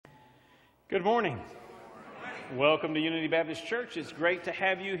Good morning. Welcome to Unity Baptist Church. It's great to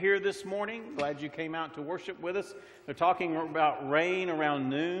have you here this morning. Glad you came out to worship with us. They're talking about rain around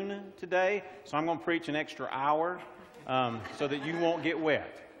noon today, so I'm going to preach an extra hour so that you won't get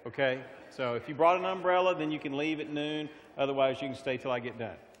wet, okay? So if you brought an umbrella, then you can leave at noon. Otherwise, you can stay till I get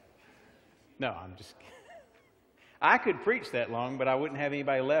done. No, I'm just kidding. I could preach that long, but I wouldn't have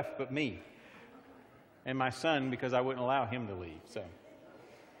anybody left but me and my son because I wouldn't allow him to leave, so...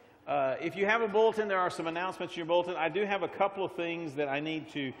 if you have a bulletin, there are some announcements in your bulletin. I do have a couple of things that I need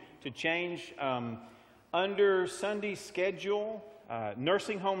to change. Under Sunday's schedule,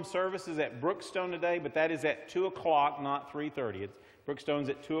 nursing home service is at Brookstone today, but that is at 2 o'clock, not 3:30. Brookstone's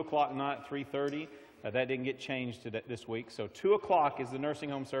at 2 o'clock, not 3:30. That didn't get changed this week. So 2 o'clock is the nursing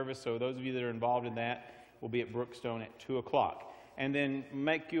home service, so those of you that are involved in that will be at Brookstone at 2 o'clock. And then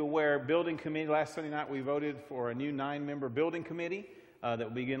make you aware, building committee, last Sunday night we voted for a new 9-member building committee. That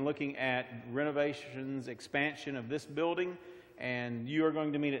will begin looking at renovations, expansion of this building, and you are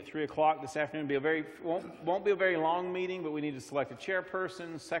going to meet at 3 o'clock this afternoon. Won't be a very long meeting, but we need to select a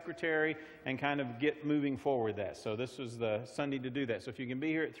chairperson, secretary, and kind of get moving forward that. So this was the Sunday to do that. So if you can be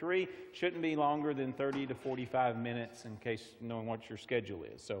here at 3, shouldn't be longer than 30 to 45 minutes in case knowing what your schedule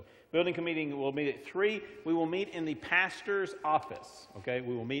is. So building committee will meet at 3. We will meet in the pastor's office, okay?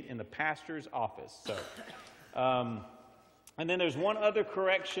 We will meet in the pastor's office. So... And then there's one other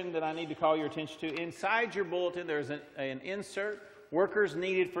correction that I need to call your attention to. Inside your bulletin, there's an insert, workers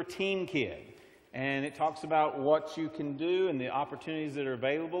needed for Team Kid. And it talks about what you can do and the opportunities that are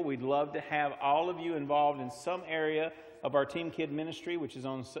available. We'd love to have all of you involved in some area of our Team Kid ministry, which is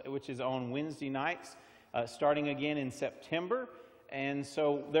on Wednesday nights, starting again in September. And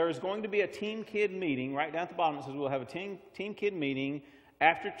so there's going to be a Team Kid meeting. Right down at the bottom it says we'll have a Team Kid meeting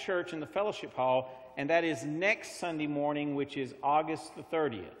after church in the fellowship hall. And that is next Sunday morning, which is August the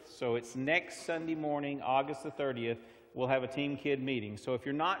 30th. So it's next Sunday morning, August the 30th, we'll have a Team Kid meeting. So if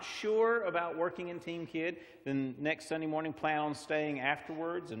you're not sure about working in Team Kid, then next Sunday morning plan on staying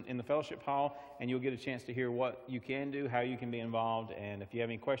afterwards in the fellowship hall, and you'll get a chance to hear what you can do, how you can be involved. And if you have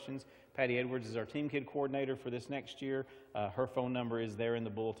any questions, Patty Edwards is our Team Kid coordinator for this next year. Her phone number is there in the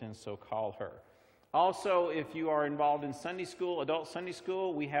bulletin, so call her. Also, if you are involved in Sunday school, adult Sunday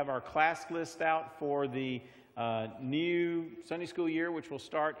school, we have our class list out for the new Sunday school year, which will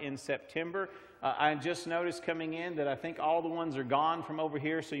start in September. I just noticed coming in that I think all the ones are gone from over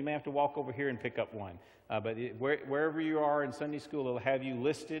here, so you may have to walk over here and pick up one. But wherever you are in Sunday school, it'll have you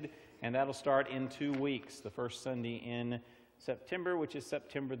listed, and that'll start in 2 weeks, the first Sunday in September, which is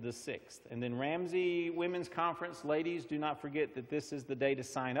September the 6th. And then Ramsey Women's Conference, ladies, do not forget that this is the day to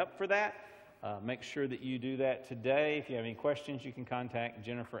sign up for that. Make sure that you do that today. If you have any questions, you can contact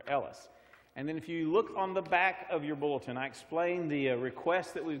Jennifer Ellis. And then if you look on the back of your bulletin, I explained the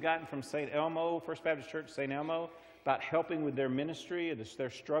request that we've gotten from St. Elmo, First Baptist Church St. Elmo, about helping with their ministry. They're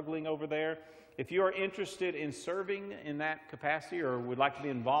struggling over there. If you are interested in serving in that capacity or would like to be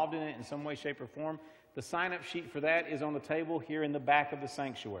involved in it in some way, shape, or form, the sign-up sheet for that is on the table here in the back of the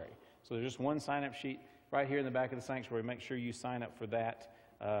sanctuary. So there's just one sign-up sheet right here in the back of the sanctuary. Make sure you sign up for that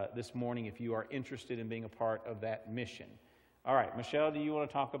this morning if you are interested in being a part of that mission. All right, Michelle, do you want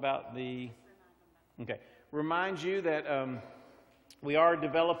to talk about the... Okay. Remind you that we are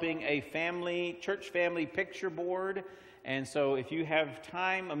developing a church family picture board, and so if you have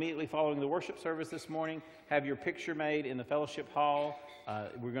time immediately following the worship service this morning, have your picture made in the fellowship hall.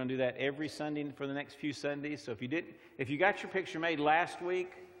 We're going to do that every Sunday for the next few Sundays. So if you got your picture made last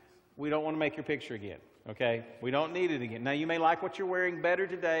week, we don't want to make your picture again. Okay, we don't need it again. Now, you may like what you're wearing better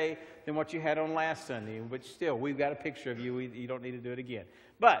today than what you had on last Sunday, but still, we've got a picture of you. You don't need to do it again.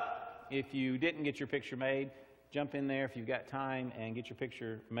 But if you didn't get your picture made, jump in there if you've got time and get your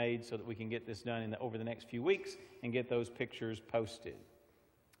picture made so that we can get this done over the next few weeks and get those pictures posted.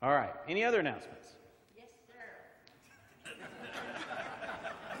 All right, any other announcements? Yes, sir.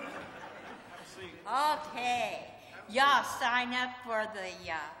 Okay, y'all sign up for the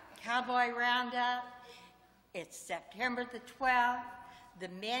Cowboy Roundup. It's September the 12th. The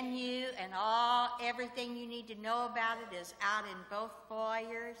menu and everything you need to know about it is out in both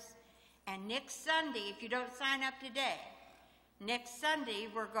foyers. And next Sunday, if you don't sign up today, next Sunday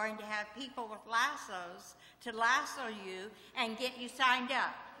we're going to have people with lassos to lasso you and get you signed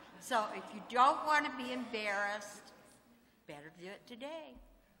up. So if you don't want to be embarrassed, better do it today.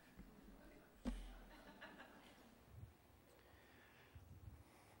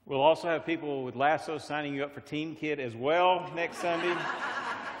 We'll also have people with lassos signing you up for Team Kid as well next Sunday.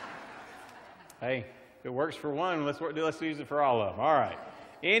 Hey, if it works for one, let's use it for all of them. All right.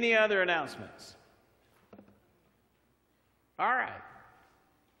 Any other announcements? All right.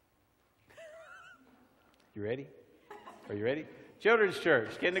 You ready? Are you ready? Children's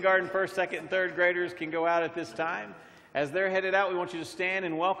Church, kindergarten, first, second, and third graders can go out at this time. As they're headed out, we want you to stand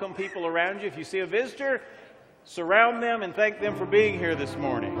and welcome people around you. If you see a visitor, surround them and thank them for being here this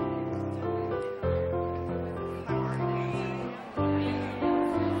morning.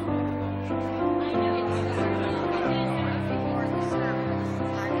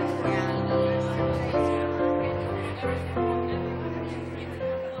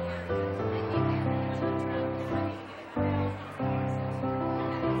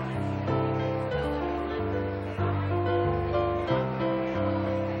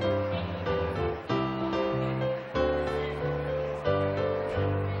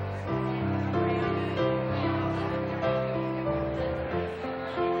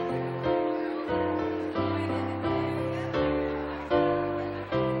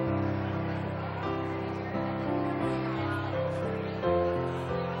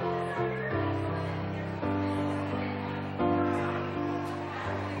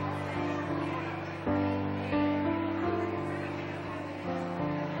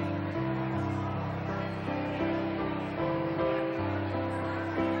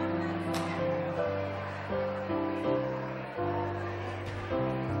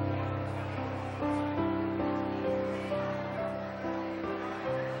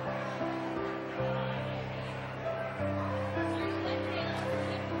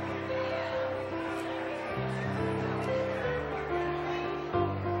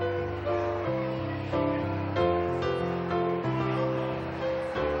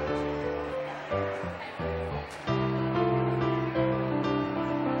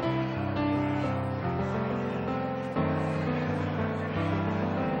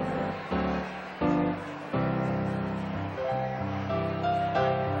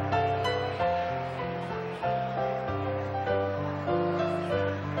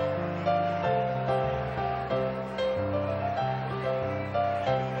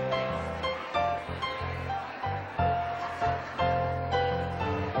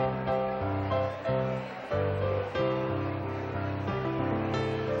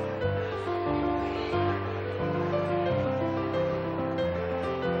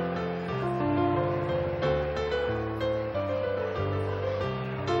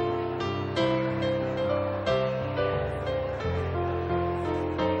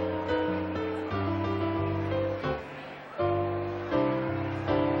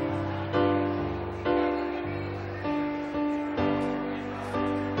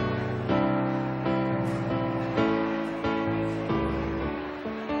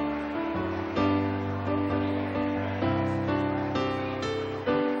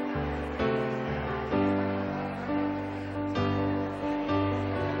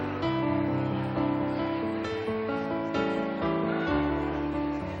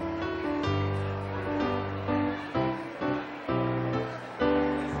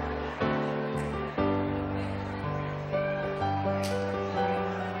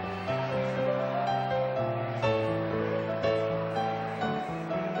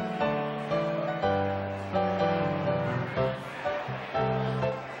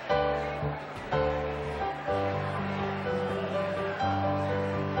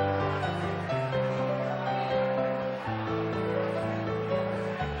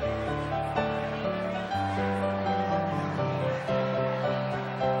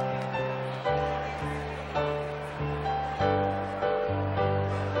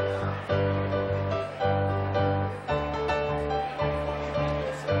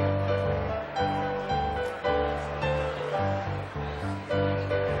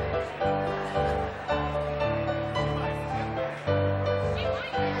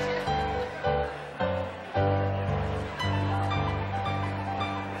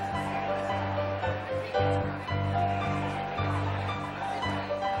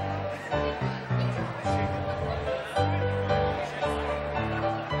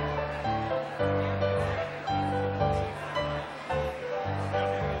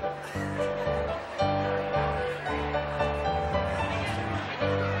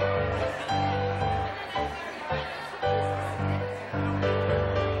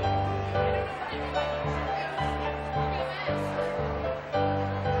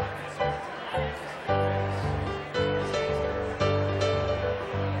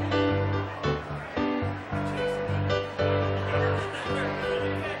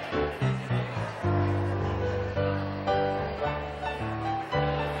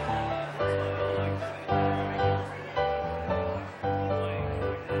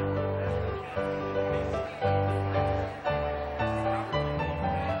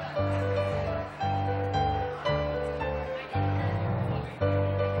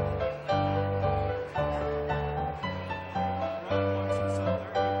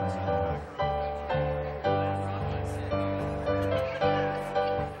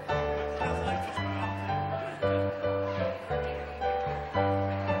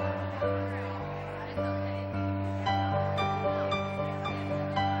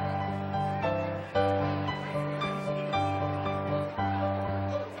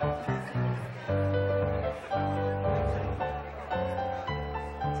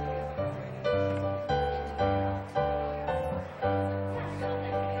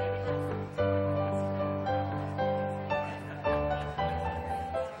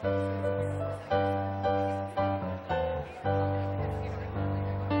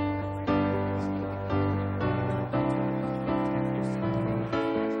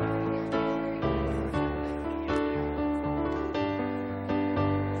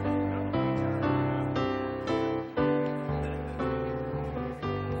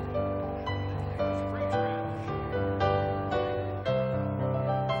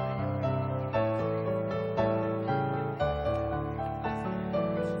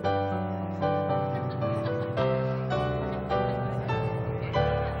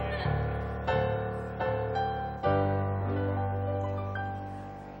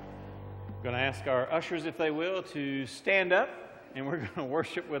 ask our ushers, if they will, to stand up, and we're going to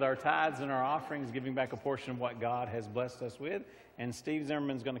worship with our tithes and our offerings, giving back a portion of what God has blessed us with. And Steve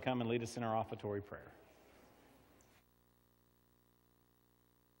Zimmerman's going to come and lead us in our offertory prayer.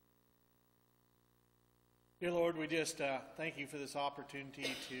 Dear Lord, we just thank you for this opportunity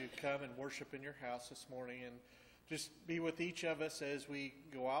to come and worship in your house this morning, and just be with each of us as we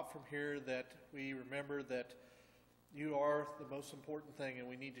go out from here, that we remember that you are the most important thing, and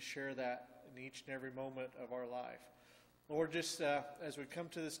we need to share that in each and every moment of our life. Lord, just as we come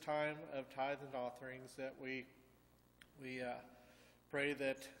to this time of tithe and offerings, that we pray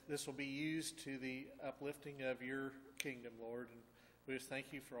that this will be used to the uplifting of your kingdom, Lord. And we just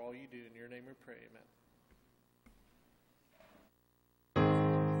thank you for all you do. In your name we pray, amen.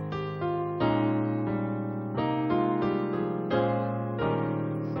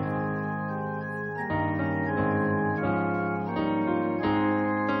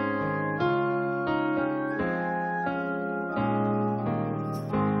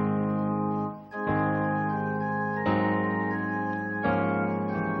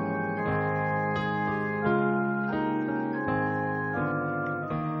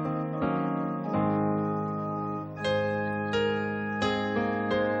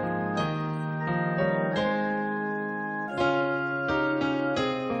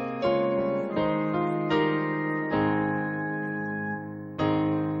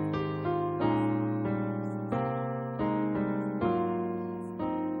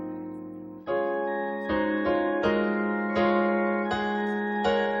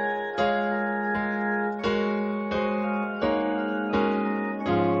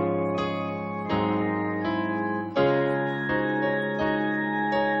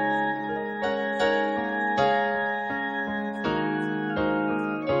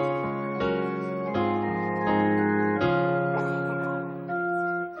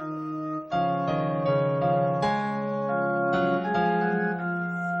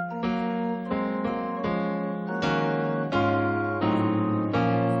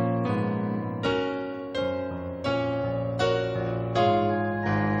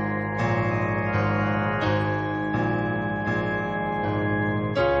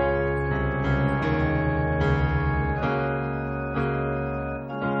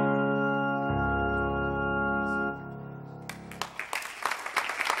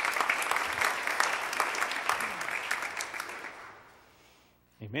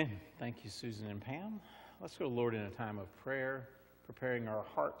 Amen. Thank you, Susan and Pam. Let's go to the Lord in a time of prayer, preparing our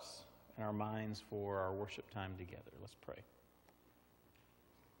hearts and our minds for our worship time together. Let's pray.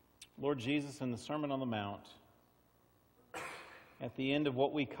 Lord Jesus, in the Sermon on the Mount, at the end of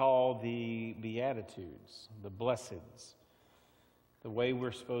what we call the Beatitudes, the blesseds, the way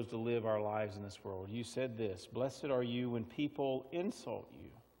we're supposed to live our lives in this world, you said this: "Blessed are you when people insult you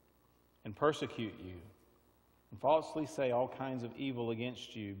and persecute you and falsely say all kinds of evil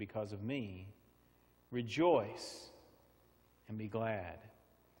against you because of me. Rejoice and be glad,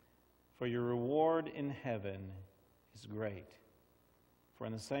 for your reward in heaven is great. For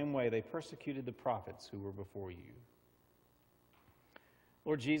in the same way they persecuted the prophets who were before you."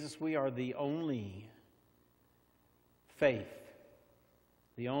 Lord Jesus, we are the only faith,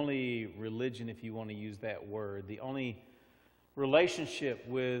 the only religion, if you want to use that word, the only relationship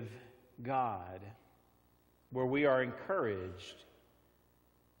with God where we are encouraged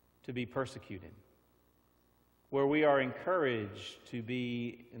to be persecuted, where we are encouraged to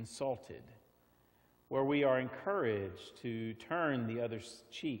be insulted, where we are encouraged to turn the other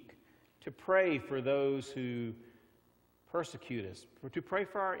cheek, to pray for those who persecute us, to pray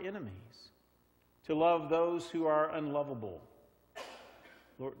for our enemies, to love those who are unlovable.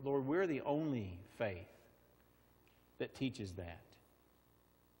 Lord, we're the only faith that teaches that.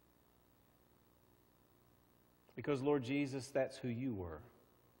 Because, Lord Jesus, that's who you were.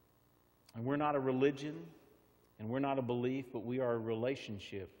 And we're not a religion, and we're not a belief, but we are a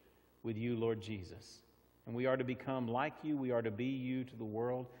relationship with you, Lord Jesus. And we are to become like you. We are to be you to the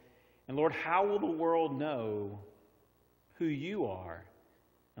world. And, Lord, how will the world know who you are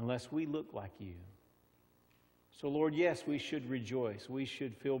unless we look like you? So, Lord, yes, we should rejoice. We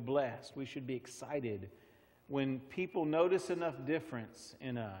should feel blessed. We should be excited when people notice enough difference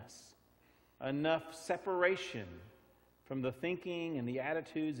in us, enough separation from the thinking and the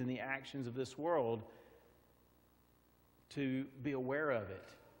attitudes and the actions of this world to be aware of it,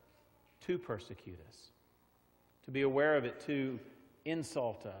 to persecute us, to be aware of it, to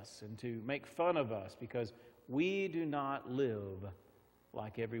insult us and to make fun of us, because we do not live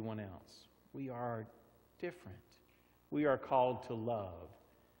like everyone else. We are different. We are called to love.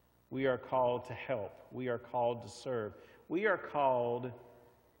 We are called to help. We are called to serve. We are called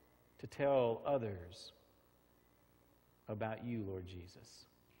to tell others about you, Lord Jesus.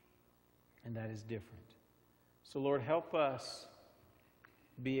 And that is different. So, Lord, help us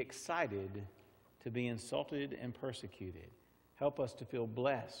be excited to be insulted and persecuted. Help us to feel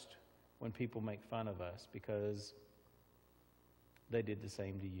blessed when people make fun of us because they did the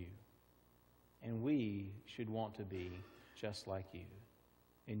same to you. And we should want to be just like you.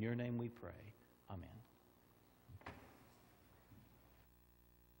 In your name we pray. Amen.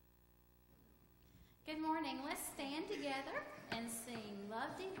 Good morning. Let's stand together and sing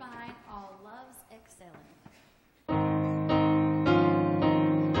Love Divine, All Loves Excelling.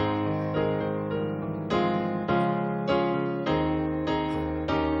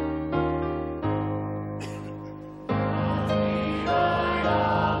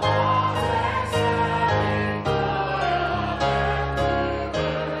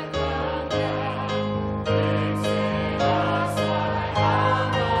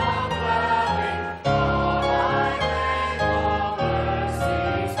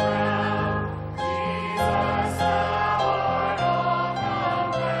 Jesus.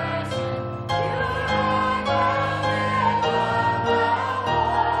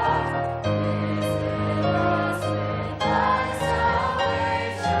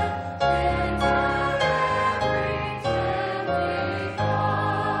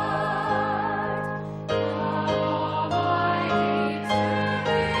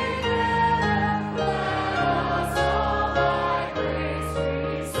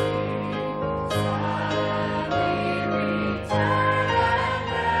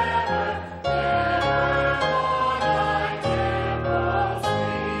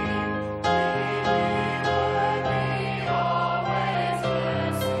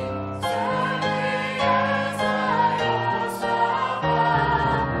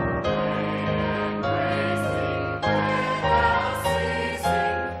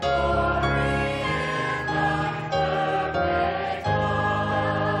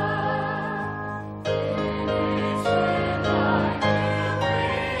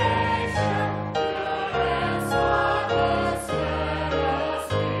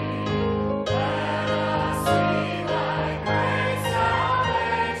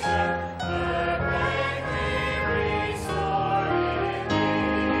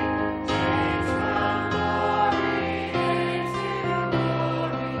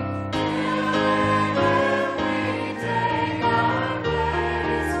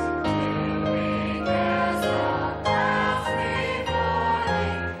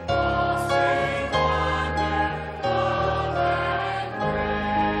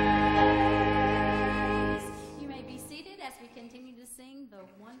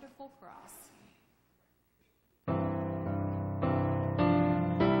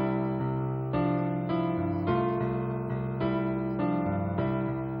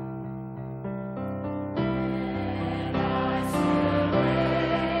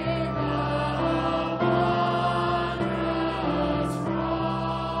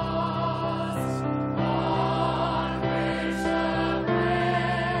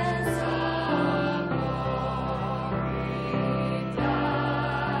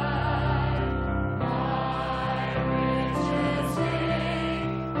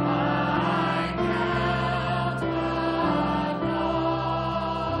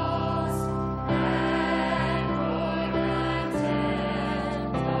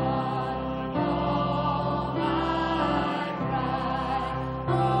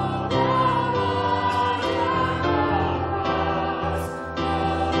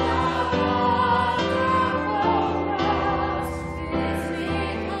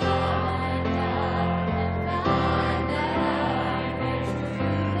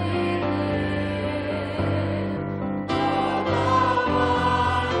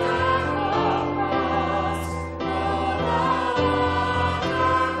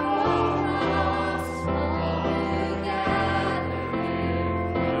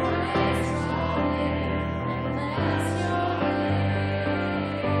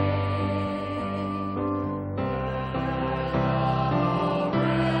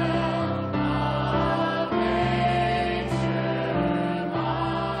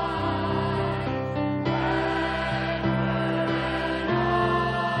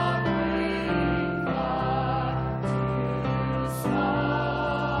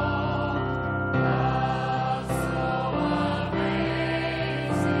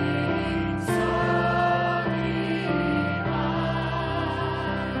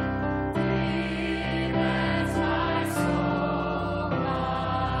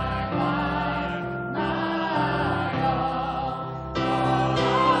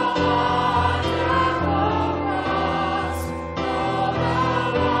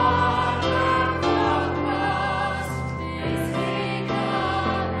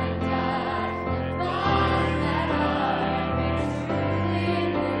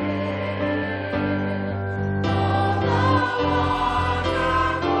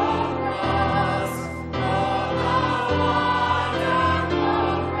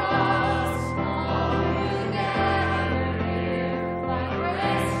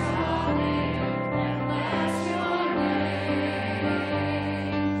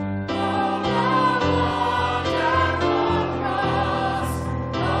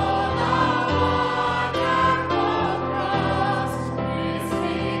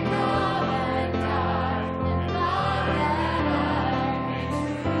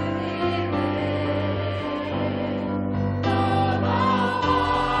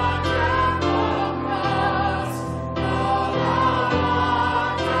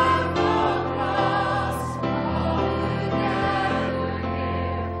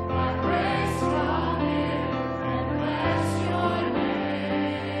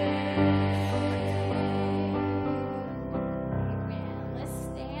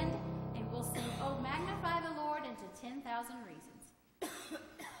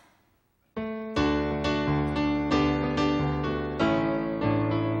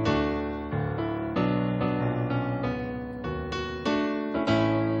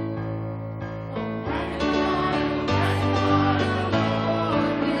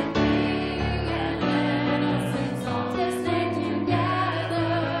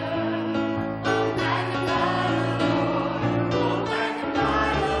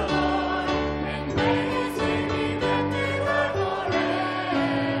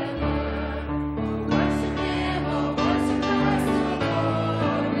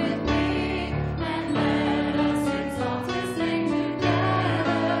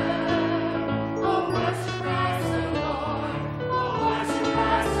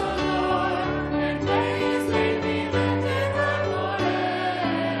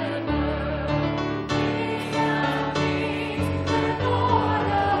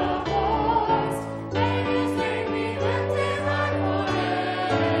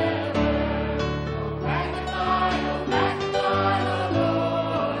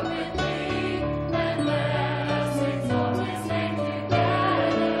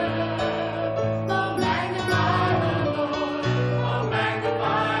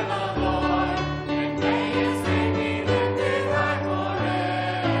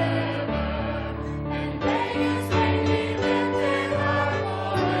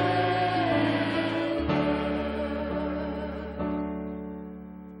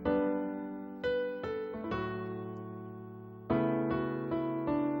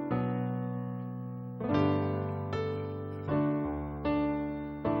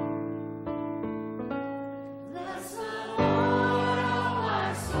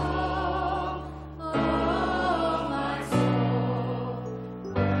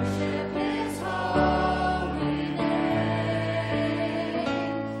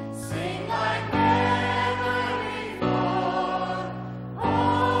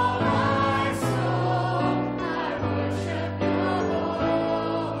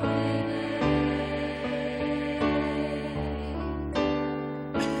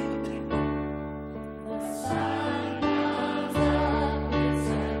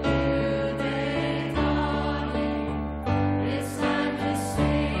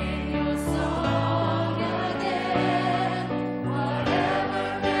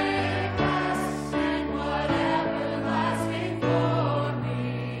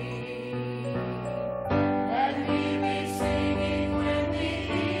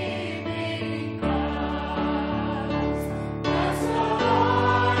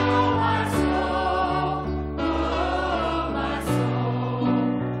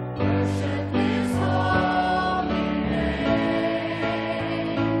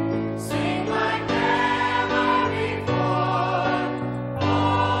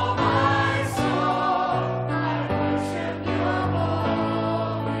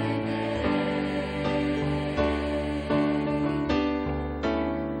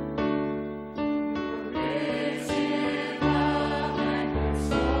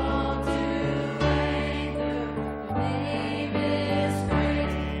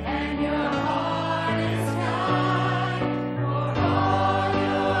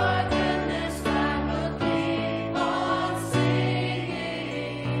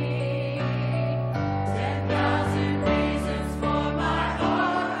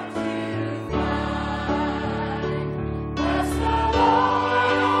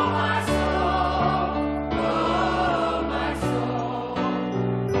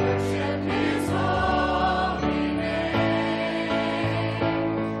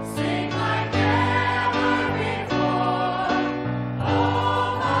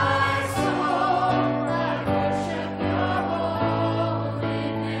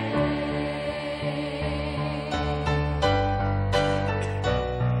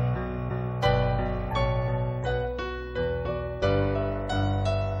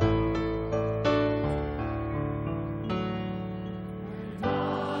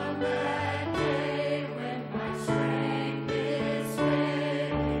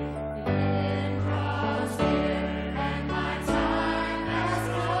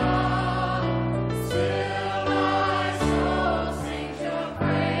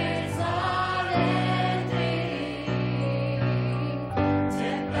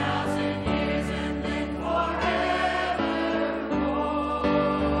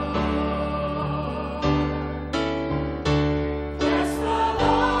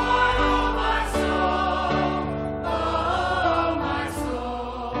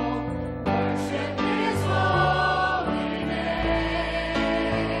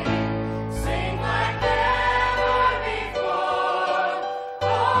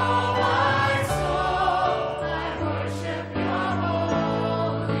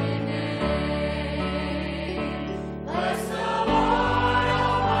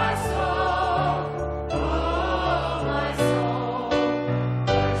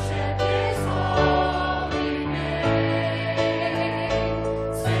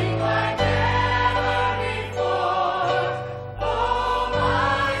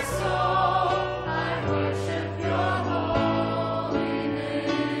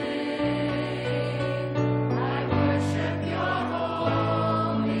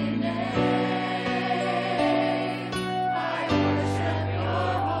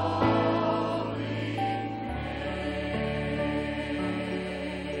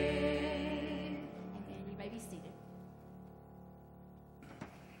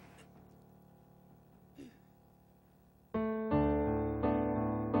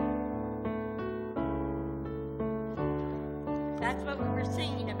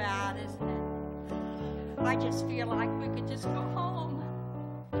 singing about, isn't it? I just feel like we could just go home.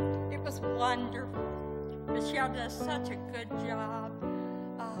 It was wonderful. Michelle does such a good job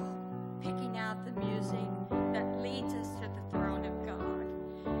picking out the music that leads us to the throne of God.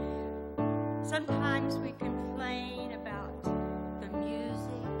 Sometimes we complain about the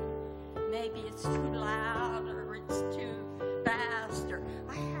music. Maybe it's too loud or it's too fast, or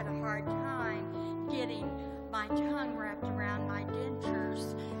I had a hard time getting my tongue wrapped around my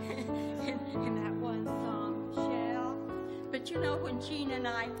dentures in that one song, Michelle. But you know, when Gene and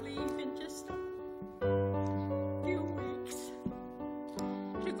I leave in just a few weeks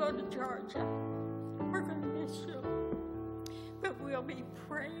to go to Georgia, we're going to miss you. But we'll be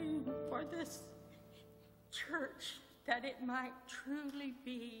praying for this church, that it might truly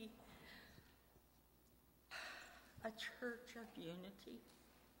be a church of unity.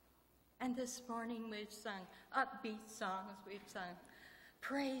 And this morning we've sung upbeat songs, we've sung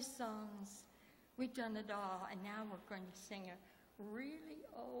praise songs, we've done it all, and now we're going to sing a really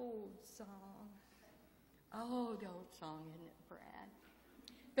old song. Old song, isn't it, Brad?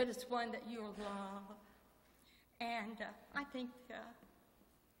 But it's one that you'll love. And I think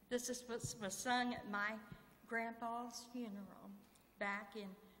this is what was sung at my grandpa's funeral back in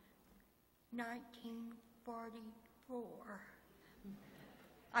 1944.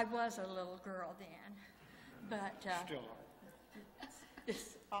 I was a little girl then, but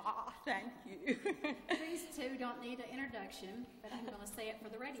Still thank you. These two don't need an introduction, but I'm going to say it for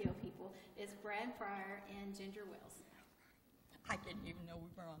the radio people. It's Brad Pryor and Ginger Wills. I didn't even know we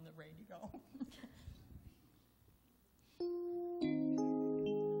were on the radio.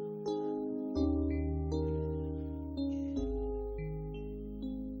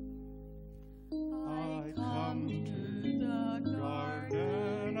 I come to the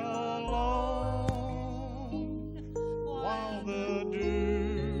garden alone while the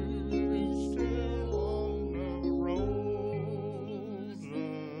dew is still on the roses,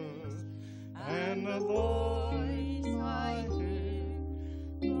 and the voice I hear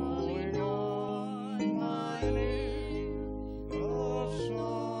calling on my name.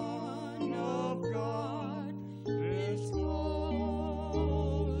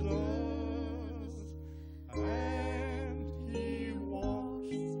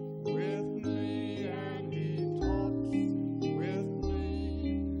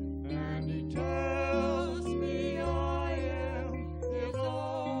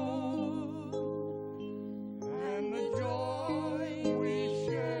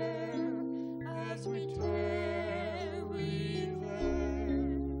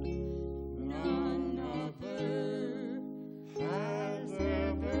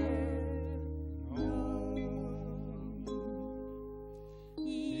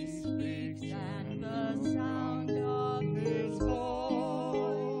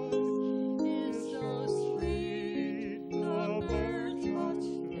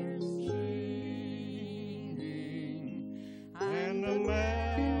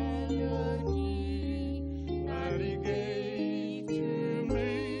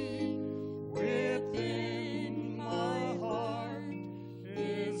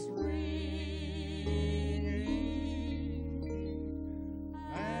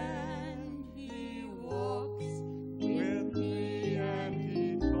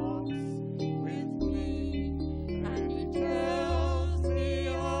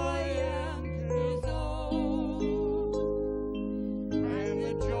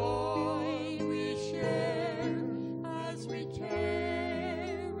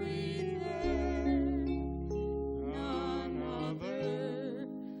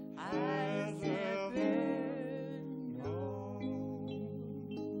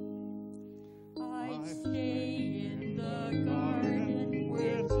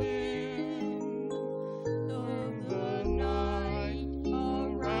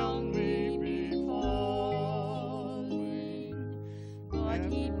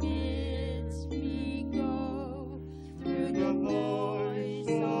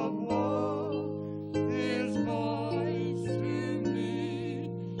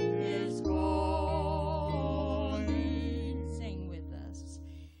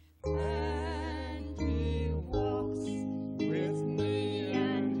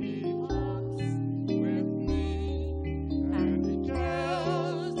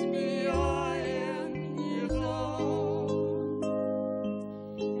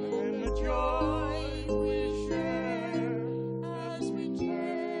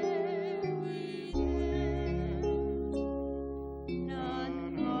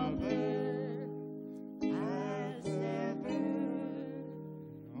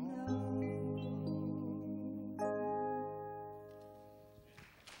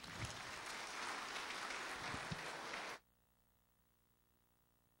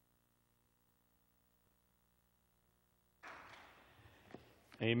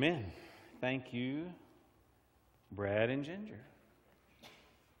 Amen. Thank you, Brad and Ginger.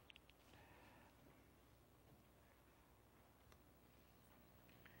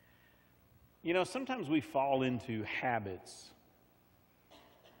 You know, sometimes we fall into habits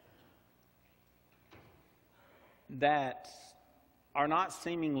that are not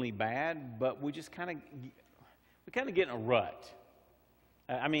seemingly bad, but we just kind of get in a rut.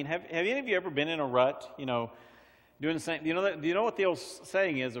 I mean, have any of you ever been in a rut? You know, doing the same. Do you know what the old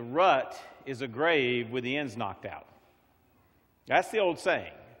saying is? A rut is a grave with the ends knocked out. That's the old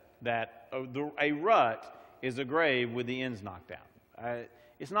saying, that a rut is a grave with the ends knocked out.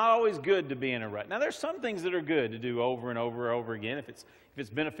 It's not always good to be in a rut. Now, there's some things that are good to do over and over and over again if it's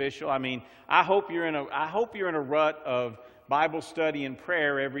beneficial. I mean, I hope you're in a rut of Bible study and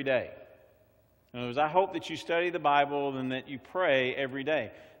prayer every day. In other words, I hope that you study the Bible and that you pray every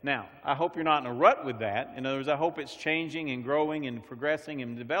day. Now, I hope you're not in a rut with that. In other words, I hope it's changing and growing and progressing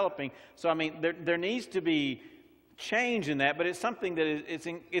and developing. So, I mean, there needs to be change in that, but it's something that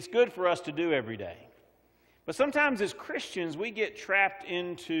it's good for us to do every day. But sometimes as Christians, we get trapped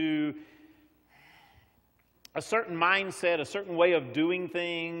into a certain mindset, a certain way of doing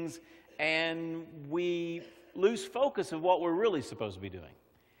things, and we lose focus of what we're really supposed to be doing.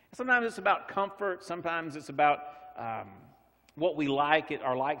 Sometimes it's about comfort. Sometimes it's about what we like,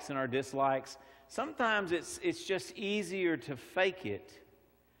 our likes and our dislikes. Sometimes it's just easier to fake it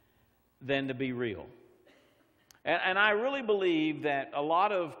than to be real. And I really believe that a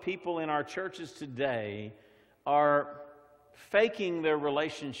lot of people in our churches today are faking their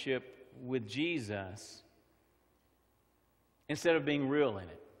relationship with Jesus instead of being real in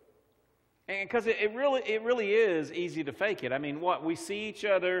it. And because it really is easy to fake it. I mean, we see each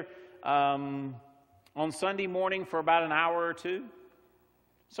other on Sunday morning for about an hour or two.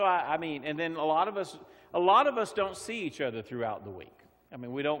 So I mean, and then a lot of us don't see each other throughout the week. I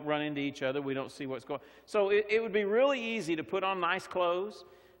mean, we don't run into each other. We don't see what's going on. So it would be really easy to put on nice clothes,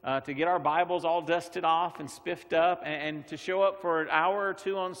 to get our Bibles all dusted off and spiffed up, and to show up for an hour or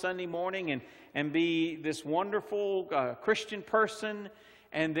two on Sunday morning and be this wonderful Christian person,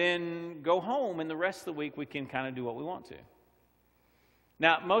 and then go home, and the rest of the week we can kind of do what we want to.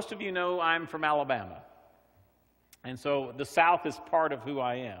 Now, most of you know I'm from Alabama, and so the South is part of who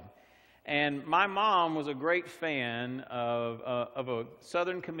I am. And my mom was a great fan of a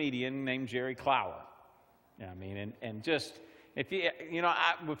Southern comedian named Jerry Clower. Yeah, I mean, and just...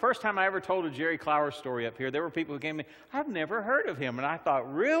 the first time I ever told a Jerry Clower story up here, there were people who came to me, I've never heard of him. And I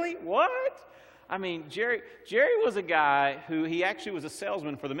thought, really? What? I mean, Jerry was a guy who, he actually was a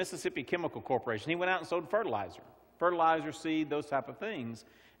salesman for the Mississippi Chemical Corporation. He went out and sold fertilizer, seed, those type of things.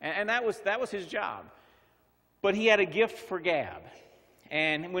 And that was his job. But he had a gift for gab.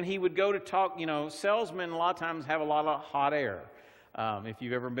 And when he would go to talk, salesmen a lot of times have a lot of hot air. If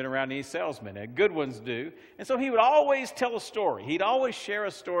you've ever been around any salesmen, good ones do. And so he would always tell a story. He'd always share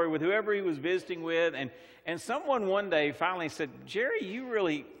a story with whoever he was visiting with. And someone one day finally said, Jerry, you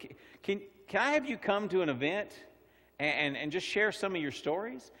really, can I have you come to an event and just share some of your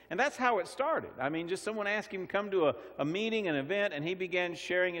stories? And that's how it started. I mean, just someone asked him to come to a meeting, an event, and he began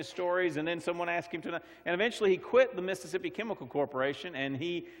sharing his stories. And then someone asked him to, and eventually he quit the Mississippi Chemical Corporation, and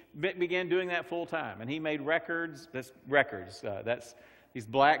he began doing that full time. And he made records. That's these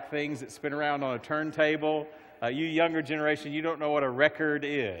black things that spin around on a turntable. You younger generation, you don't know what a record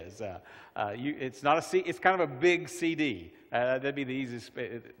is. It's not a it's kind of a big CD. That'd be the easiest.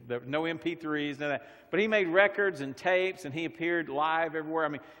 No MP3s, none of that. But he made records and tapes, and he appeared live everywhere. I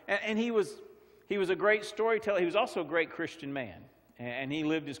mean, and he was a great storyteller. He was also a great Christian man, and he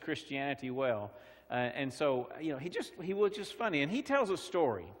lived his Christianity well. And so, he was just funny. And he tells a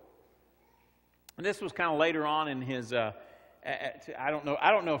story. And this was kind of later on in his. I don't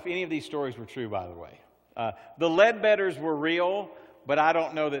know if any of these stories were true, by the way. The Ledbetters were real, but I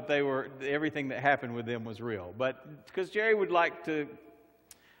don't know that everything that happened with them was real. But because Jerry would like to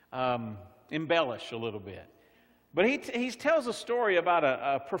embellish a little bit. But he tells a story about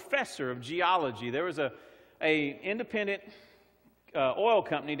a professor of geology. There was a independent oil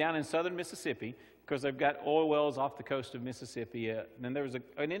company down in southern Mississippi, because they've got oil wells off the coast of Mississippi. And there was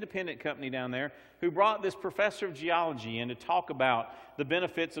an independent company down there who brought this professor of geology in to talk about the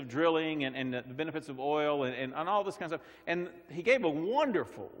benefits of drilling and the benefits of oil and all this kind of stuff. And he gave a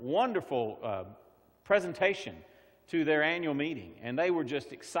wonderful, wonderful presentation to their annual meeting. And they were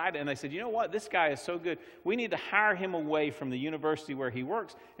just excited. And they said, you know what? This guy is so good. We need to hire him away from the university where he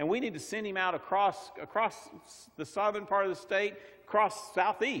works, and we need to send him out across the southern part of the state, across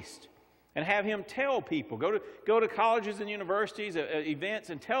southeast. and have him tell people, go to colleges and universities, events,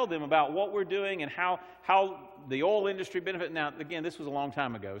 and tell them about what we're doing and how the oil industry benefits. Now, again, this was a long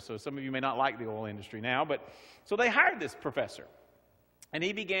time ago, so some of you may not like the oil industry now, but so they hired this professor. And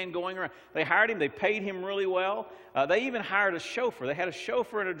he began going around. They hired him. They paid him really well. They even hired a chauffeur. They had a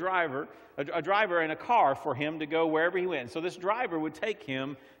chauffeur and a driver and a car for him to go wherever he went. So this driver would take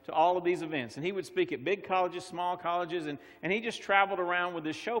him to all of these events. And he would speak at big colleges, small colleges, and he just traveled around with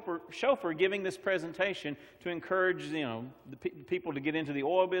this chauffeur giving this presentation to encourage, the people to get into the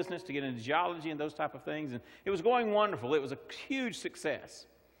oil business, to get into geology and those type of things. And it was going wonderful. It was a huge success.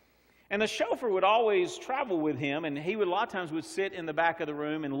 And the chauffeur would always travel with him, and he would a lot of times would sit in the back of the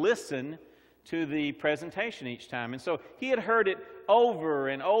room and listen to the presentation each time. And so he had heard it over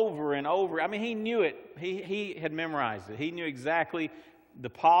and over and over. I mean, he knew it. He had memorized it. He knew exactly the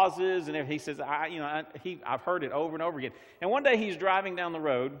pauses and everything. He says, I've heard it over and over again. And one day he's driving down the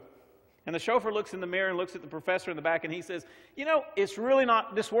road, and the chauffeur looks in the mirror and looks at the professor in the back, and he says, it's really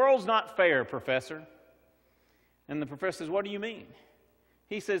not, this world's not fair, professor. And the professor says, what do you mean?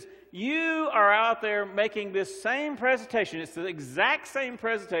 He says, you are out there making this same presentation. It's the exact same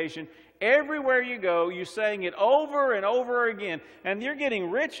presentation. Everywhere you go, you're saying it over and over again. And you're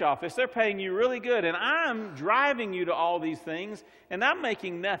getting rich off this. They're paying you really good. And I'm driving you to all these things, and I'm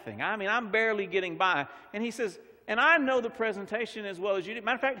making nothing. I mean, I'm barely getting by. And he says, and I know the presentation as well as you do.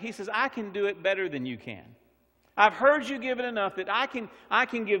 Matter of fact, he says, I can do it better than you can. I've heard you give it enough that I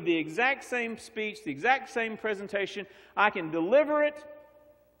can give the exact same speech, the exact same presentation. I can deliver it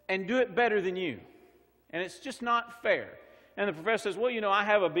and do it better than you. And it's just not fair. And the professor says, well, I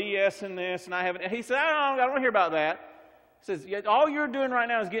have a BS in this, and I have. He said, I don't want to hear about that. He says, all you're doing right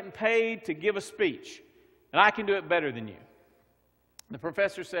now is getting paid to give a speech, and I can do it better than you. The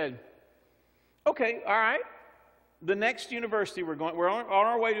professor said, okay, all right. The next university we're on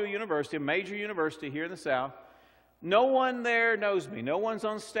our way to a university, a major university here in the South. No one there knows me. No one's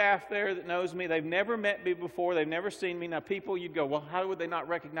on staff there that knows me. They've never met me before. They've never seen me. Now, people, you'd go, well, how would they not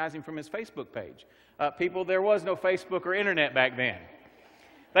recognize him from his Facebook page? There was no Facebook or internet back then.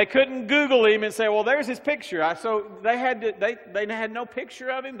 They couldn't Google him and say, well, there's his picture. So they had no picture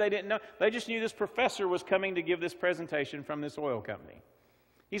of him. They didn't know. They just knew this professor was coming to give this presentation from this oil company.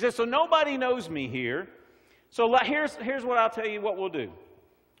 He says, so nobody knows me here. So here's what I'll tell you what we'll do.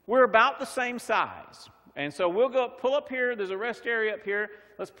 We're about the same size. And so we'll go pull up here. There's a rest area up here.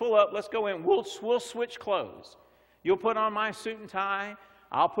 Let's pull up. Let's go in. We'll switch clothes. You'll put on my suit and tie.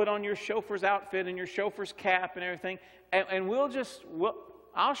 I'll put on your chauffeur's outfit and your chauffeur's cap and everything. And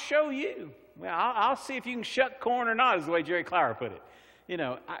I'll show you. Well, I'll see if you can shut corn or not, is the way Jerry Clower put it.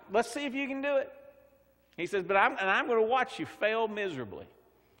 Let's see if you can do it. He says, but I'm going to watch you fail miserably.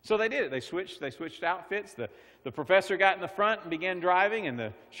 So they did it. They switched outfits. The professor got in the front and began driving, and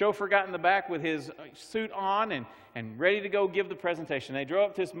the chauffeur got in the back with his suit on and ready to go give the presentation. They drove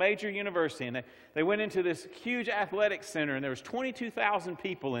up to this major university, and they went into this huge athletic center, and there was 22,000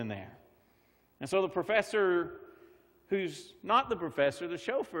 people in there. And so the professor, who's not the professor, the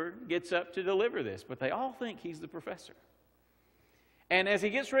chauffeur, gets up to deliver this, but they all think he's the professor. And as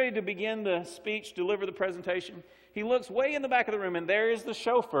he gets ready to begin the speech, deliver the presentation, he looks way in the back of the room, and there is the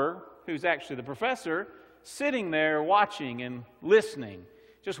chauffeur, who's actually the professor, sitting there watching and listening,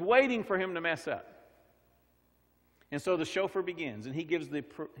 just waiting for him to mess up. And so the chauffeur begins, and he gives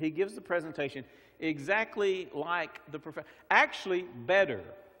the presentation exactly like the professor, actually better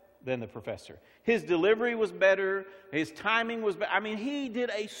than the professor. His delivery was better. His timing was better. I mean, he did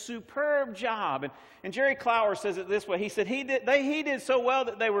a superb job. And Jerry Clower says it this way. He said he did so well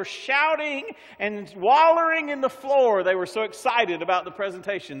that they were shouting and wallering in the floor. They were so excited about the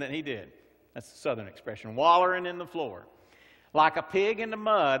presentation that he did. That's the Southern expression, wallering in the floor. Like a pig in the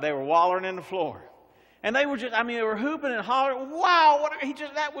mud, they were wallering in the floor. And they were they were hooping and hollering. Wow,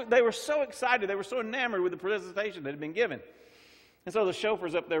 they were so excited. They were so enamored with the presentation that had been given. And so the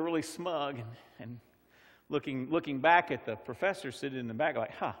chauffeur's up there really smug and looking back at the professor sitting in the back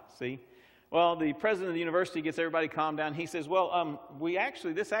like, see? Well, the president of the university gets everybody calmed down. He says, well,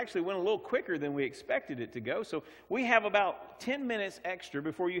 this actually went a little quicker than we expected it to go. So we have about 10 minutes extra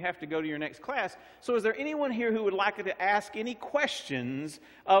before you have to go to your next class. So is there anyone here who would like to ask any questions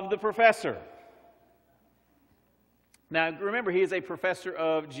of the professor? Now, remember, he is a professor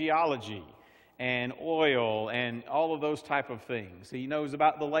of geology and oil and all of those type of things. He knows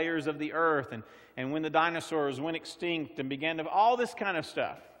about the layers of the earth and when the dinosaurs went extinct and began to, all this kind of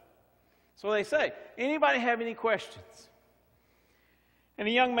stuff. So they say, anybody have any questions? And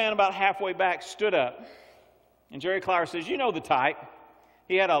a young man about halfway back stood up, and Jerry Clower says, you know the type.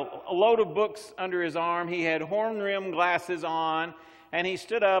 He had a load of books under his arm. He had horn-rimmed glasses on, and he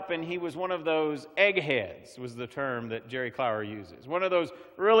stood up, and he was one of those eggheads, was the term that Jerry Clower uses. One of those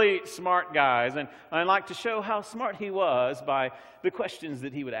really smart guys. And I like to show how smart he was by the questions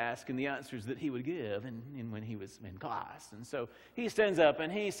that he would ask and the answers that he would give and when he was in class. And so he stands up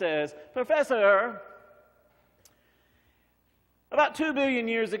and he says, "Professor, about 2 billion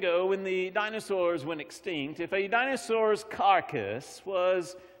years ago, when the dinosaurs went extinct, if a dinosaur's carcass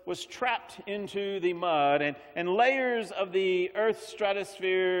was trapped into the mud and layers of the Earth's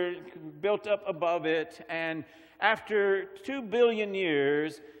stratosphere built up above it, and after 2 billion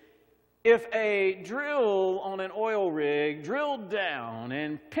years, if a drill on an oil rig drilled down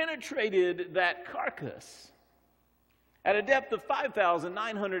and penetrated that carcass at a depth of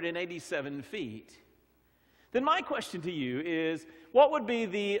 5,987 feet, then my question to you is, what would be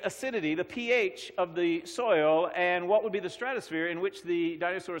the acidity, the pH of the soil, and what would be the stratosphere in which the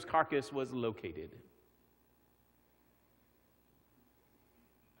dinosaur's carcass was located?"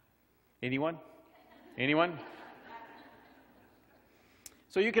 Anyone? Anyone?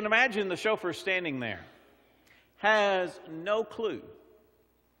 So you can imagine the chauffeur standing there, has no clue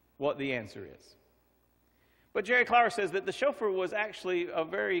what the answer is. But Jerry Clower says that the chauffeur was actually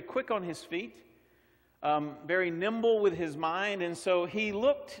very quick on his feet, very nimble with his mind, and so he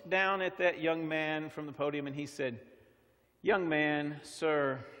looked down at that young man from the podium and he said, "Young man,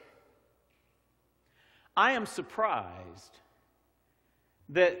 sir, I am surprised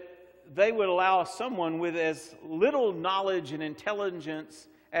that they would allow someone with as little knowledge and intelligence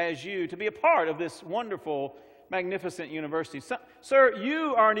as you to be a part of this wonderful, magnificent university. Sir,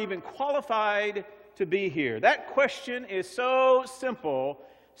 you aren't even qualified to be here. That question is so simple,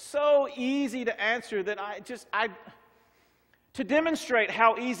 so easy to answer that to demonstrate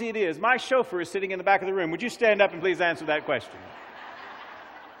how easy it is, my chauffeur is sitting in the back of the room. Would you stand up and please answer that question?"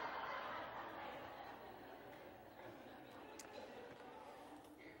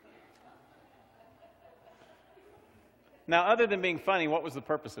 Now, other than being funny, what was the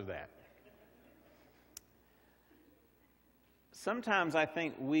purpose of that? Sometimes I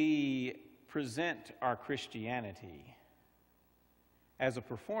think we present our Christianity as a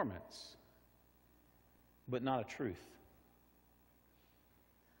performance, but not a truth.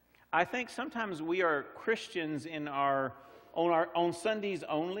 I think sometimes we are Christians on Sundays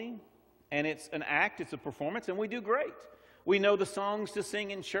only, and it's an act, it's a performance, and we do great. We know the songs to sing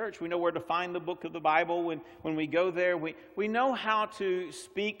in church. We know where to find the book of the Bible when we go there. We know how to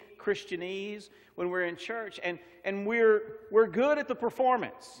speak Christianese when we're in church, and we're good at the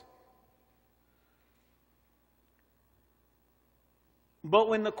performance. But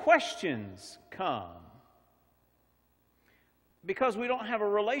when the questions come, because we don't have a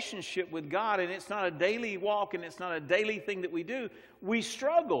relationship with God, and it's not a daily walk, and it's not a daily thing that we do, we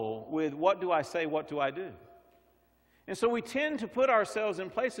struggle with, what do I say, what do I do? And so we tend to put ourselves in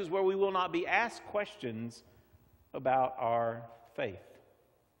places where we will not be asked questions about our faith.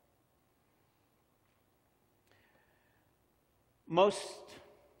 Most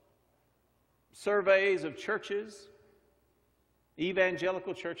surveys of churches,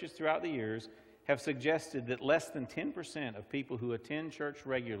 evangelical churches throughout the years, have suggested that less than 10% of people who attend church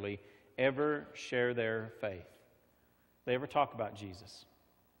regularly ever share their faith. They ever talk about Jesus.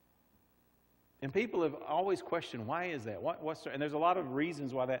 And people have always questioned, why is that? And there's a lot of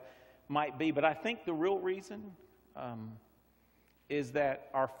reasons why that might be, but I think the real reason is that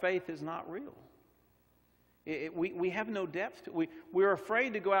our faith is not real. We have no depth. We're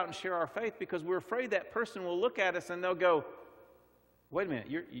afraid to go out and share our faith because we're afraid that person will look at us and they'll go, "Wait a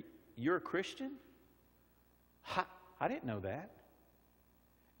minute, you're a Christian? I didn't know that.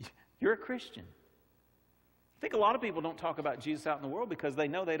 You're a Christian." I think a lot of people don't talk about Jesus out in the world because they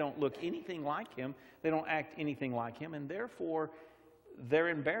know they don't look anything like him, they don't act anything like him, and therefore they're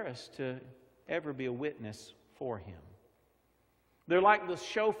embarrassed to ever be a witness for him. They're like the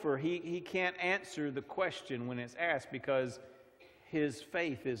chauffeur. He can't answer the question when it's asked because his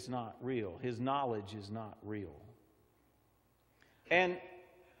faith is not real. His knowledge is not real. And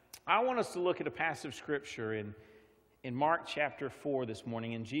I want us to look at a passage of Scripture in Mark chapter 4 this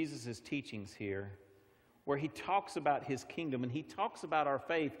morning in Jesus' teachings here, where he talks about his kingdom and he talks about our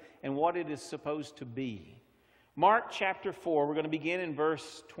faith and what it is supposed to be. Mark chapter 4, we're going to begin in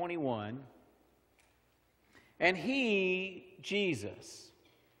verse 21. And Jesus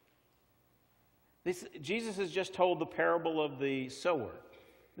has just told the parable of the sower,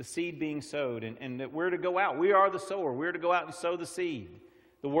 the seed being sowed, and that we're to go out. We are the sower. We're to go out and sow the seed,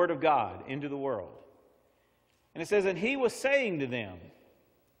 the word of God, into the world. And it says, and he was saying to them,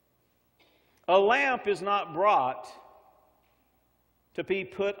 a lamp is not brought to be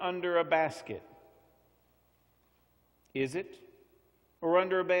put under a basket, is it? or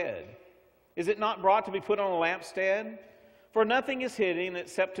under a bed? Is it not brought to be put on a lampstand? For nothing is hidden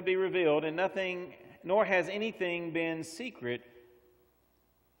except to be revealed, and nothing, nor has anything been secret,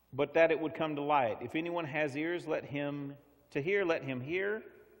 but that it would come to light. If anyone has ears, let him hear.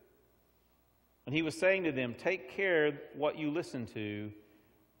 And he was saying to them, take care what you listen to.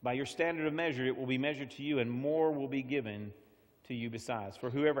 By your standard of measure, it will be measured to you, and more will be given to you besides. For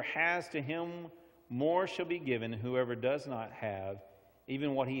whoever has, to him more shall be given, and whoever does not have,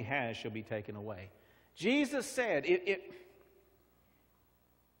 even what he has shall be taken away. Jesus said,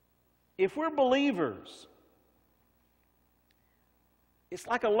 if we're believers, it's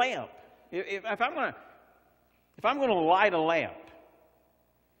like a lamp. If I'm going to light a lamp,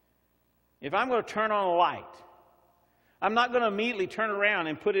 if I'm going to turn on a light, I'm not going to immediately turn around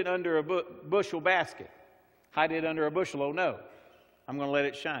and put it under a bushel basket, hide it under a bushel. Oh no, I'm going to let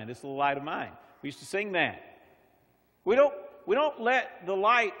it shine. This is the light of mine. We used to sing that. We don't let the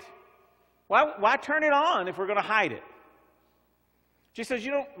light. Why turn it on if we're going to hide it? She says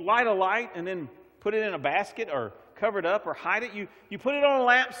you don't light a light and then put it in a basket or cover it up or hide it. You put it on a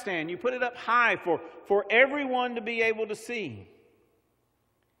lampstand. You put it up high for everyone to be able to see.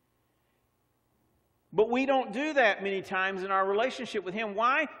 But we don't do that many times in our relationship with Him.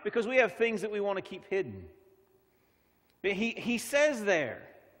 Why? Because we have things that we want to keep hidden. But He says there,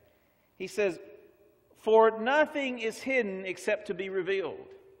 He says, for nothing is hidden except to be revealed.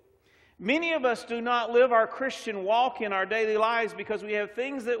 Many of us do not live our Christian walk in our daily lives because we have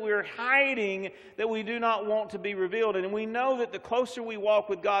things that we're hiding that we do not want to be revealed. And we know that the closer we walk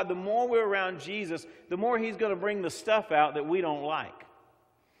with God, the more we're around Jesus, the more He's going to bring the stuff out that we don't like.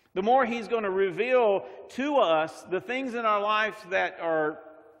 The more He's going to reveal to us the things in our life that are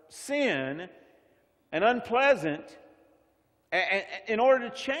sin and unpleasant in order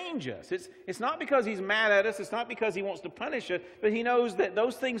to change us. It's not because He's mad at us. It's not because He wants to punish us. But He knows that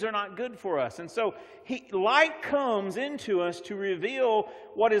those things are not good for us. And so light comes into us to reveal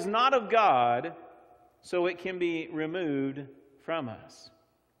what is not of God so it can be removed from us.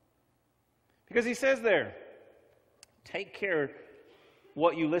 Because He says there, take care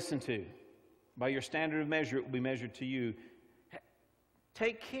what you listen to. By your standard of measure, it will be measured to you.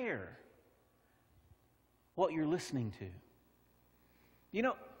 Take care what you're listening to. You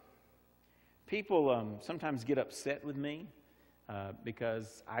know, people sometimes get upset with me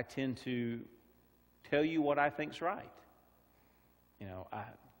because I tend to tell you what I think's right. You know,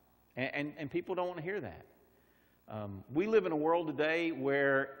 and people don't want to hear that. We live in a world today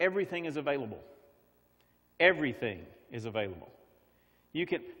where everything is available. Everything is available. You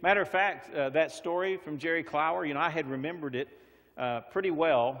can, matter of fact, that story from Jerry Clower, you know, I had remembered it pretty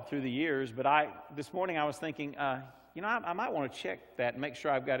well through the years, but this morning I was thinking, you know, I might want to check that and make sure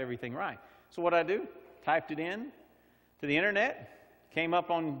I've got everything right. So what I do, typed it in to the internet, came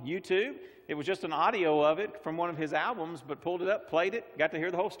up on YouTube. It was just an audio of it from one of his albums, but pulled it up, played it, got to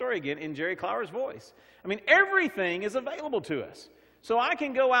hear the whole story again in Jerry Clower's voice. I mean, everything is available to us. So I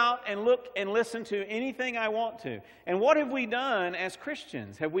can go out and look and listen to anything I want to. And what have we done as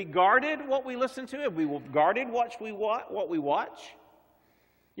Christians? Have we guarded what we listen to? Have we guarded what we watch?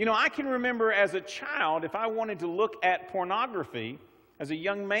 You know, I can remember as a child, if I wanted to look at pornography, as a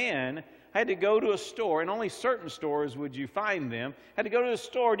young man, I had to go to a store, and only certain stores would you find them. I had to go to the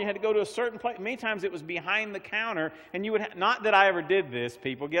store, and you had to go to a certain place. Many times it was behind the counter, and you would not that I ever did this,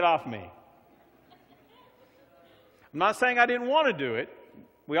 people, get off me. I'm not saying I didn't want to do it.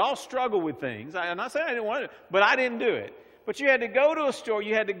 We all struggle with things. I'm not saying I didn't want to do it, but I didn't do it. But you had to go to a store,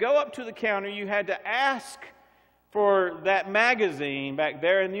 you had to go up to the counter, you had to ask for that magazine back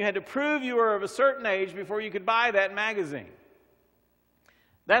there, and you had to prove you were of a certain age before you could buy that magazine.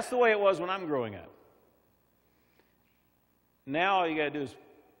 That's the way it was when I'm growing up. Now all you got to do is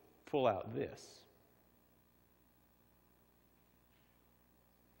pull out this.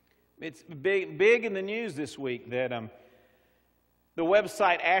 It's big in the news this week that the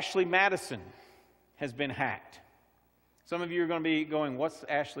website Ashley Madison has been hacked. Some of you are going to be going, what's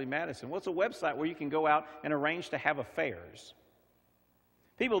Ashley Madison? Well, it's a website where you can go out and arrange to have affairs.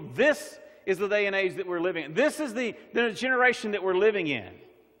 People, this is the day and age that we're living in. This is the generation that we're living in.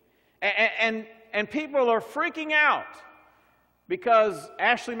 And people are freaking out because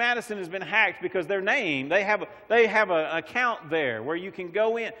Ashley Madison has been hacked because their name, they have an account there where you can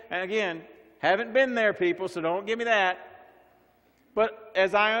go in. And again, haven't been there, people, so don't give me that. But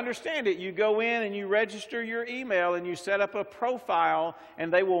as I understand it, you go in and you register your email and you set up a profile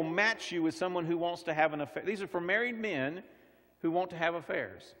and they will match you with someone who wants to have an affair. These are for married men who want to have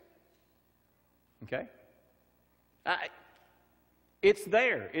affairs. Okay? It's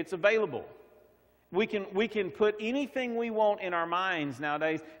there. It's available. We can put anything we want in our minds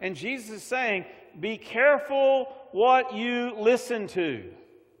nowadays. And Jesus is saying, be careful what you listen to.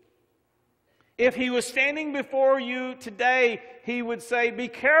 If he was standing before you today, he would say, be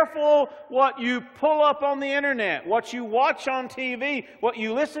careful what you pull up on the internet, what you watch on TV, what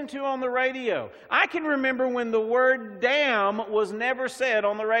you listen to on the radio. I can remember when the word damn was never said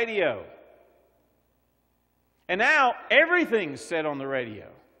on the radio. And now everything's said on the radio.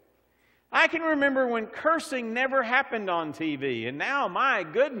 I can remember when cursing never happened on TV, and now, my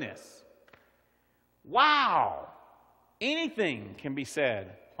goodness, wow, anything can be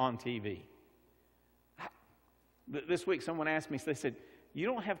said on TV. This week someone asked me, they said, you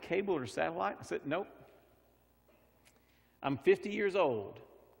don't have cable or satellite? I said, nope. I'm 50 years old,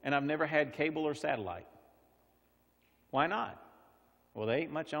 and I've never had cable or satellite. Why not? Well, there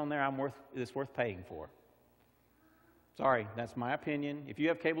ain't much on there that's worth paying for. Sorry, that's my opinion. If you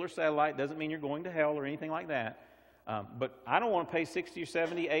have cable or satellite, doesn't mean you're going to hell or anything like that. But I don't want to pay 60 or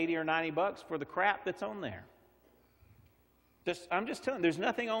 70, 80 or 90 bucks for the crap that's on there. I'm just telling you, there's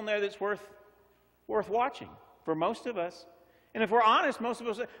nothing on there that's worth watching for most of us. And if we're honest, most of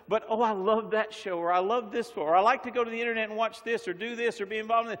us say, but I love that show, or I love this, or I like to go to the internet and watch this, or do this, or be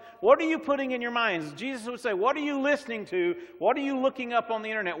involved in this. What are you putting in your minds? Jesus would say, what are you listening to? What are you looking up on the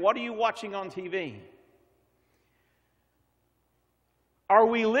internet? What are you watching on TV? Are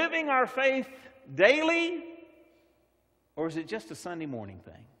we living our faith daily, or is it just a Sunday morning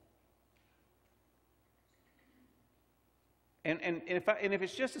thing? And if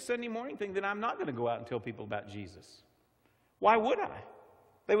it's just a Sunday morning thing, then I'm not going to go out and tell people about Jesus. Why would I?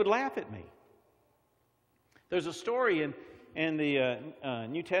 They would laugh at me. There's a story in the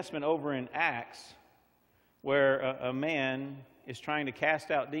New Testament over in Acts where a man is trying to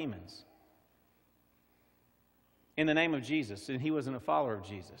cast out demons in the name of Jesus, and he wasn't a follower of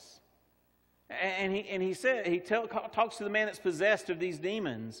Jesus. And he talks to the man that's possessed of these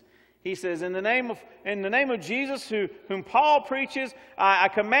demons. He says, in the name of Jesus, whom Paul preaches, I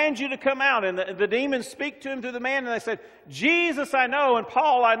command you to come out. And the demons speak to him, to the man, and they said, Jesus I know, and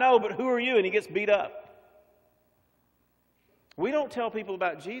Paul I know, but who are you? And he gets beat up. We don't tell people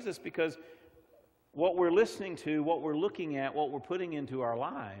about Jesus because what we're listening to, what we're looking at, what we're putting into our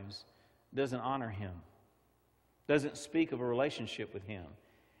lives doesn't honor him, doesn't speak of a relationship with him.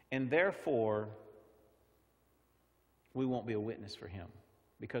 And therefore, we won't be a witness for him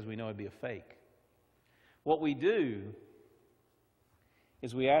because we know it'd be a fake. What we do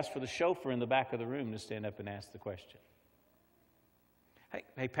is we ask for the chauffeur in the back of the room to stand up and ask the question.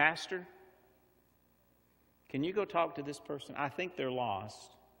 Hey, pastor, can you go talk to this person? I think they're lost.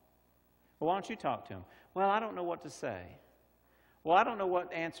 Well, why don't you talk to him? Well, I don't know what to say. Well, I don't know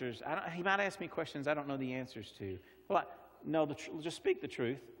what answers. He might ask me questions I don't know the answers to. Well, just speak the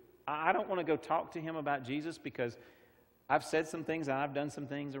truth. I don't want to go talk to him about Jesus because I've said some things and I've done some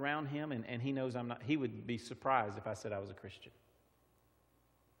things around him, and he knows I'm not. He would be surprised if I said I was a Christian.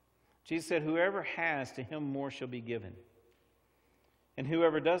 Jesus said, whoever has, to him more shall be given. And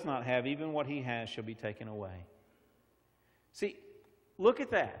whoever does not have, even what he has shall be taken away. See, look at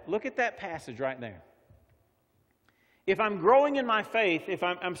that. Look at that passage right there. If I'm growing in my faith, if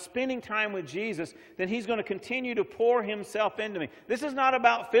I'm spending time with Jesus, then he's going to continue to pour himself into me. This is not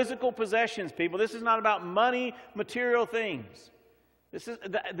about physical possessions, people. This is not about money, material things. This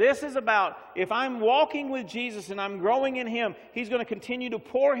is about, if I'm walking with Jesus and I'm growing in him, he's going to continue to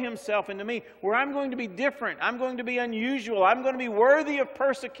pour himself into me, where I'm going to be different. I'm going to be unusual. I'm going to be worthy of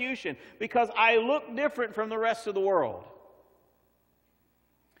persecution because I look different from the rest of the world.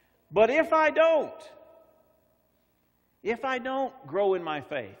 But if I don't grow in my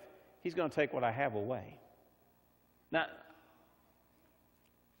faith, he's going to take what I have away. Now,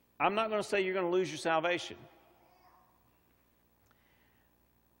 I'm not going to say you're going to lose your salvation.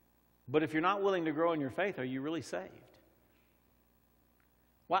 But if you're not willing to grow in your faith, are you really saved?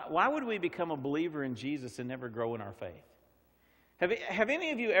 Why would we become a believer in Jesus and never grow in our faith? Have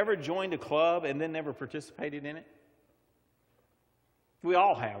any of you ever joined a club and then never participated in it? We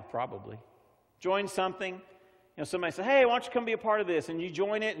all have, probably. Joined something. Somebody says, hey, why don't you come be a part of this? And you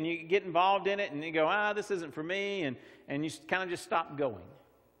join it and you get involved in it and you go, this isn't for me. And you kind of just stop going.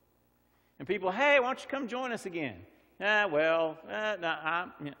 And people, hey, why don't you come join us again?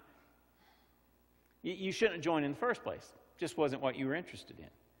 You shouldn't have joined in the first place. It just wasn't what you were interested in.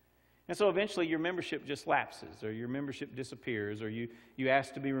 And so eventually your membership just lapses, or your membership disappears, or you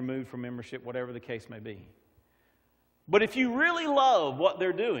ask to be removed from membership, whatever the case may be. But if you really love what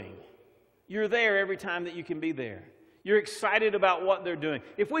they're doing, you're there every time that you can be there. You're excited about what they're doing.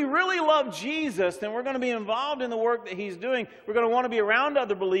 If we really love Jesus, then we're going to be involved in the work that He's doing. We're going to want to be around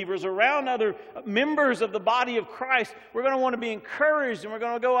other believers, around other members of the body of Christ. We're going to want to be encouraged, and we're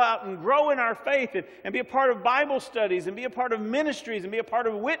going to go out and grow in our faith and be a part of Bible studies and be a part of ministries and be a part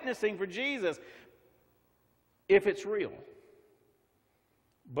of witnessing for Jesus if it's real.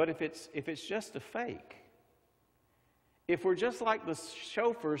 But if it's just a fake, if we're just like the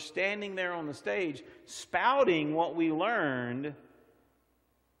chauffeur standing there on the stage spouting what we learned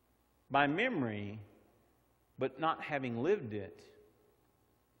by memory, but not having lived it,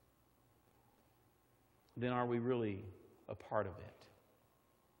 then are we really a part of it?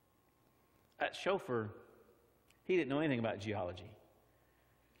 That chauffeur, he didn't know anything about geology,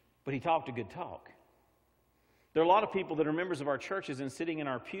 but he talked a good talk. There are a lot of people that are members of our churches and sitting in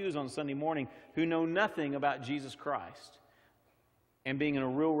our pews on Sunday morning who know nothing about Jesus Christ and being in a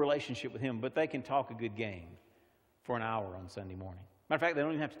real relationship with Him, but they can talk a good game for an hour on Sunday morning. Matter of fact, they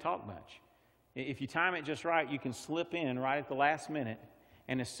don't even have to talk much. If you time it just right, you can slip in right at the last minute,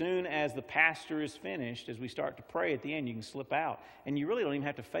 and as soon as the pastor is finished, as we start to pray at the end, you can slip out, and you really don't even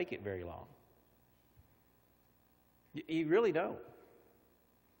have to fake it very long. You really don't.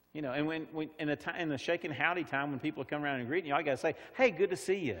 You know, and when in the shaking howdy time, when people come around and greet you, all you got to say, "Hey, good to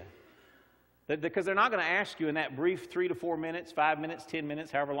see you." Because they're not going to ask you in that brief 3 to 4 minutes, 5 minutes, 10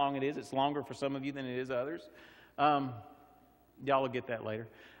 minutes, however long it is. It's longer for some of you than it is others. Y'all will get that later.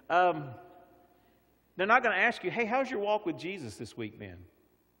 They're not going to ask you, "Hey, how's your walk with Jesus this week been?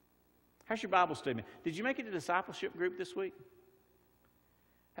 How's your Bible study been? Did you make it to discipleship group this week?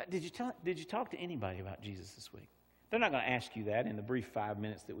 Did you talk to anybody about Jesus this week?" They're not going to ask you that in the brief 5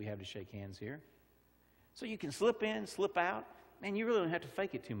 minutes that we have to shake hands here. So you can slip in, slip out. Man, you really don't have to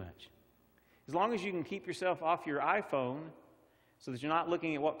fake it too much. As long as you can keep yourself off your iPhone so that you're not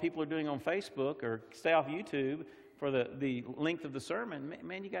looking at what people are doing on Facebook, or stay off YouTube for the length of the sermon,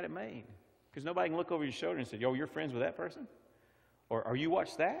 man, you got it made. Because nobody can look over your shoulder and say, "Yo, you're friends with that person?" Or you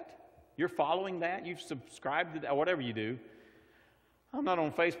watch that? You're following that? You've subscribed to that? Whatever you do. I'm not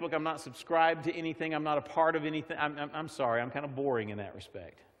on Facebook. I'm not subscribed to anything. I'm not a part of anything. I'm sorry. I'm kind of boring in that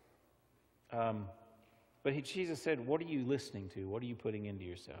respect. But Jesus said, what are you listening to? What are you putting into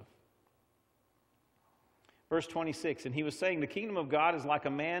yourself? Verse 26, and He was saying, the kingdom of God is like a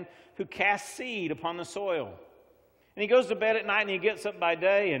man who casts seed upon the soil. And he goes to bed at night and he gets up by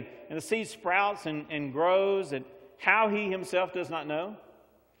day, and the seed sprouts and grows, and how he himself does not know.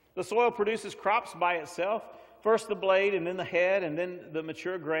 The soil produces crops by itself, first the blade and then the head and then the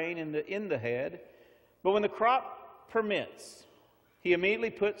mature grain in the head. But when the crop permits, he immediately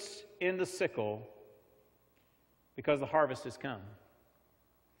puts in the sickle because the harvest has come.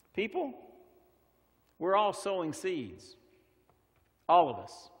 People, we're all sowing seeds. All of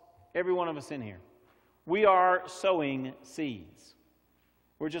us. Every one of us in here. We are sowing seeds.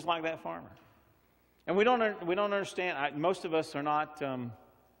 We're just like that farmer. And we don't understand. Most of us are not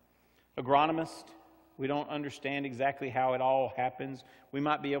agronomists. We don't understand exactly how it all happens. We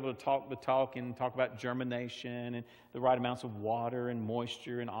might be able to talk the talk and talk about germination and the right amounts of water and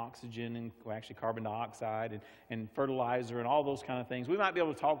moisture and oxygen and actually carbon dioxide and fertilizer and all those kind of things. We might be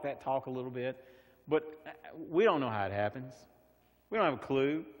able to talk that talk a little bit, but we don't know how it happens. We don't have a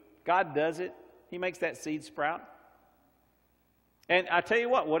clue. God does it. He makes that seed sprout. And I tell you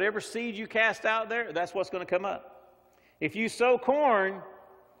what, whatever seed you cast out there, that's what's going to come up. If you sow corn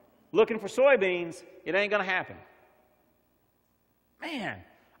looking for soybeans, it ain't going to happen. Man,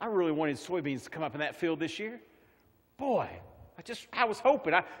 I really wanted soybeans to come up in that field this year. Boy, I was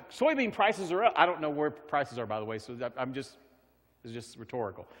hoping. Soybean prices are up. I don't know where prices are, by the way, so it's just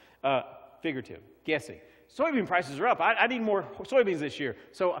rhetorical. Figurative, guessing. Soybean prices are up. I need more soybeans this year.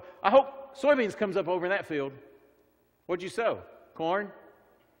 So I hope soybeans comes up over in that field. What'd you sow? Corn?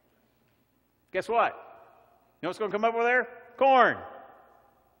 Guess what? You know what's going to come up over there? Corn.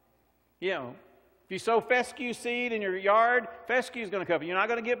 You know, if you sow fescue seed in your yard, fescue is going to come up. You're not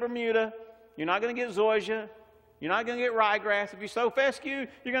going to get Bermuda. You're not going to get zoysia. You're not going to get ryegrass. If you sow fescue,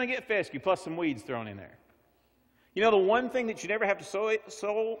 you're going to get fescue, plus some weeds thrown in there. You know, the one thing that you never have to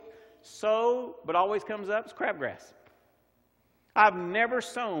sow but always comes up is crabgrass. I've never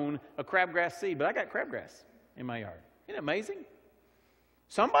sown a crabgrass seed, but I got crabgrass in my yard. Isn't it amazing?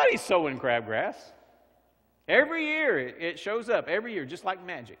 Somebody's sowing crabgrass. Every year it shows up, every year, just like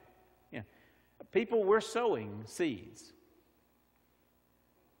magic. Yeah. People, we're sowing seeds.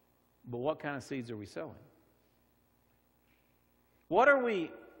 But what kind of seeds are we sowing? What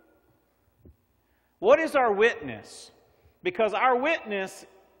is our witness? Because our witness,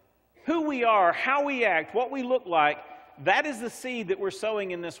 who we are, how we act, what we look like, that is the seed that we're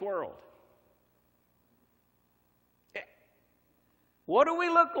sowing in this world. What do we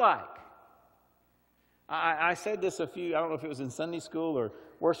look like? I said this I don't know if it was in Sunday school or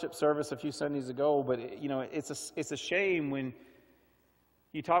worship service a few Sundays ago, but it's a shame when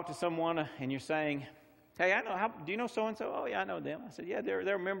you talk to someone and you're saying, hey, do you know so-and-so? Oh, yeah, I know them. I said, yeah,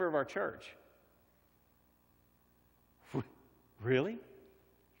 they're a member of our church. Really?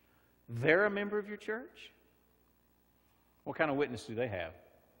 They're a member of your church? What kind of witness do they have?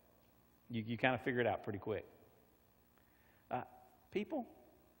 You kind of figure it out pretty quick. People,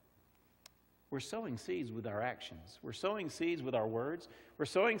 we're sowing seeds with our actions. We're sowing seeds with our words. We're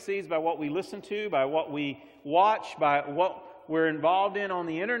sowing seeds by what we listen to, by what we watch, by what we're involved in on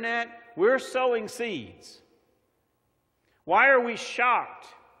the internet. We're sowing seeds. Why are we shocked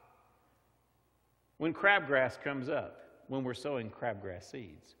when crabgrass comes up when we're sowing crabgrass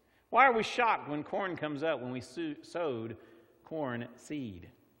seeds? Why are we shocked when corn comes up when we sowed corn seed?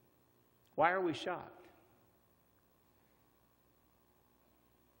 Why are we shocked?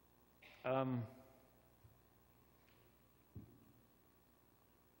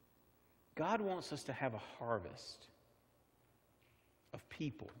 God wants us to have a harvest of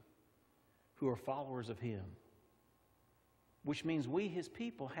people who are followers of Him, which means we, His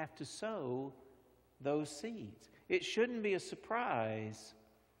people, have to sow those seeds. It shouldn't be a surprise.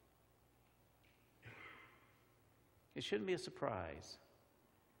 It shouldn't be a surprise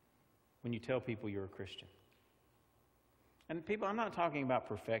when you tell people you're a Christian. And people, I'm not talking about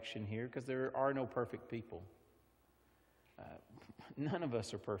perfection here because there are no perfect people. None of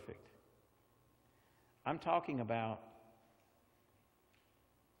us are perfect. I'm talking about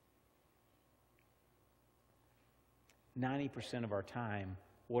 %90 of our time,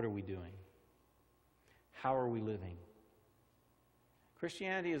 what are we doing? How are we living?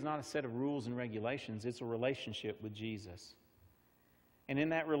 Christianity is not a set of rules and regulations. It's a relationship with Jesus. And in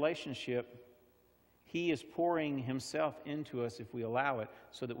that relationship, He is pouring Himself into us if we allow it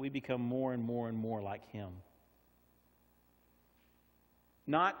so that we become more and more and more like Him.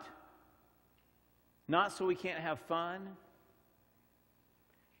 Not so we can't have fun.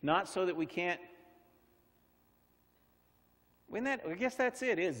 Not so that we can't... I guess that's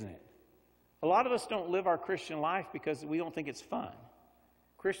it, isn't it? A lot of us don't live our Christian life because we don't think it's fun.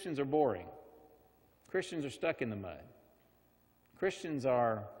 Christians are boring. Christians are stuck in the mud. Christians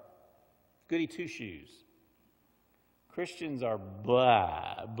are goody two-shoes. Christians are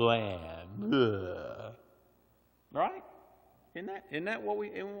blah, bland, blah. Right? Isn't that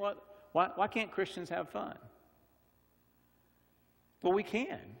what why can't Christians have fun? Well, we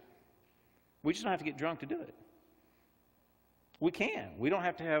can. We just don't have to get drunk to do it. We can. We don't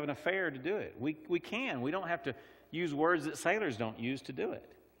have to have an affair to do it. We can. We don't have to use words that sailors don't use to do it.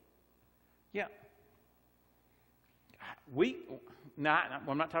 Yeah. I'm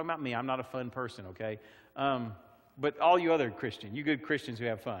not talking about me. I'm not a fun person, okay? But all you other Christians, you good Christians who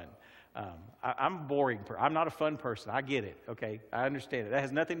have fun. I'm boring. I'm not a fun person. I get it, okay? I understand it. That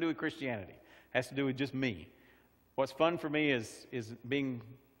has nothing to do with Christianity. It has to do with just me. What's fun for me is being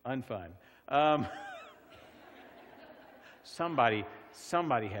unfun. Somebody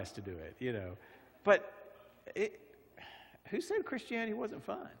has to do it, you know. But who said Christianity wasn't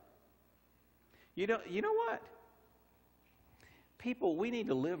fun? You know what? People, we need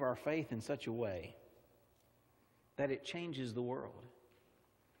to live our faith in such a way that it changes the world.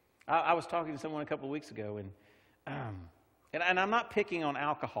 I was talking to someone a couple of weeks ago, and I'm not picking on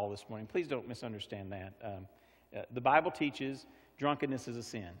alcohol this morning. Please don't misunderstand that. The Bible teaches drunkenness is a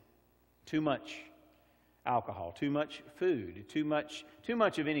sin. Too much alcohol, too much food, too much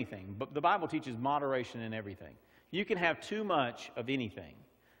of anything. But the Bible teaches moderation in everything. You can have too much of anything.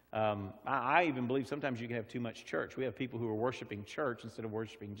 I even believe sometimes you can have too much church. We have people who are worshiping church instead of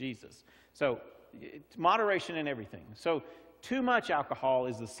worshiping Jesus. So it's moderation in everything. So too much alcohol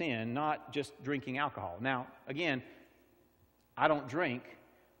is the sin, not just drinking alcohol. Now, again, I don't drink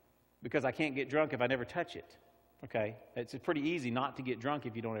because I can't get drunk if I never touch it. Okay? It's pretty easy not to get drunk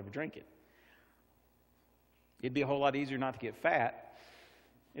if you don't ever drink it. It'd be a whole lot easier not to get fat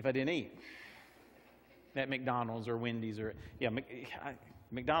if I didn't eat at McDonald's or Wendy's or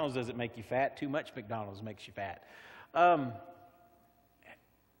McDonald's doesn't make you fat. Too much McDonald's makes you fat. I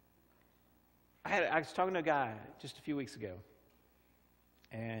was talking to a guy just a few weeks ago,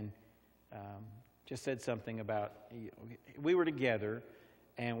 and just said something about we were together,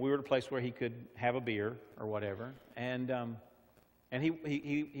 and we were at a place where he could have a beer or whatever, and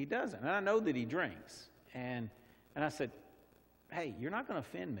he doesn't, and I know that he drinks, and I said, hey, you're not going to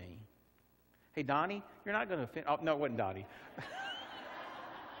offend me. Hey, Donnie, you're not going to offend... Oh, no, it wasn't Donnie.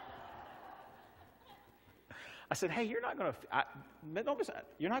 I said, hey, you're not going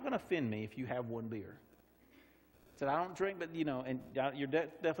to offend me if you have one beer. said, I don't drink, but, and you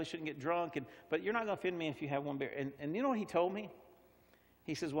definitely shouldn't get drunk, but you're not going to offend me if you have one beer. And you know what he told me?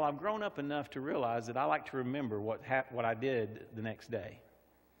 He says, well, I've grown up enough to realize that I like to remember what I did the next day.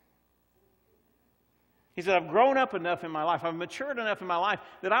 He said, I've grown up enough in my life, I've matured enough in my life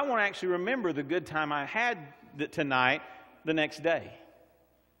that I want to actually remember the good time I had tonight the next day.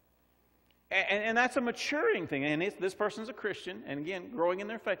 And that's a maturing thing. And this person's a Christian, and again, growing in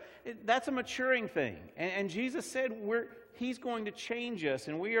their faith. That's a maturing thing. And Jesus said He's going to change us,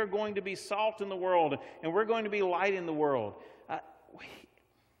 and we are going to be salt in the world, and we're going to be light in the world.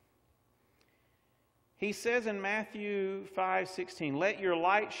 He says in Matthew 5:16, let your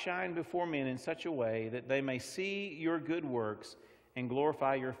light shine before men in such a way that they may see your good works and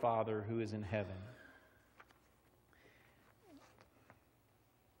glorify your Father who is in heaven.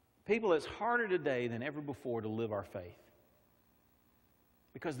 People, it's harder today than ever before to live our faith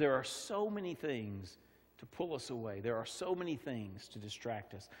because there are so many things to pull us away. There are so many things to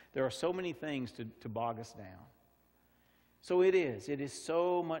distract us. There are so many things to bog us down. So it is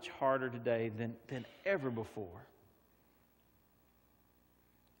so much harder today than ever before.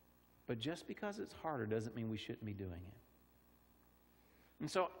 But just because it's harder doesn't mean we shouldn't be doing it. And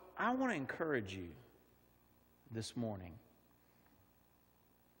so I want to encourage you this morning.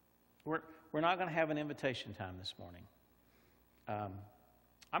 We're not going to have an invitation time this morning.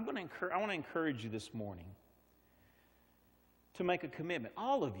 I want to encourage you this morning to make a commitment.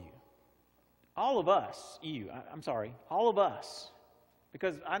 All of you. All of us, all of us,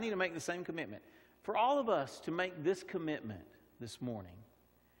 because I need to make the same commitment. For all of us to make this commitment this morning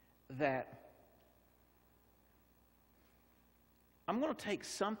that I'm going to take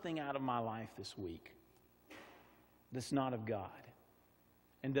something out of my life this week that's not of God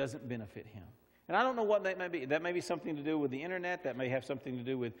and doesn't benefit Him. And I don't know what that may be. That may be something to do with the internet. That may have something to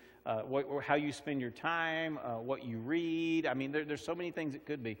do with how you spend your time, what you read. I mean, there's so many things it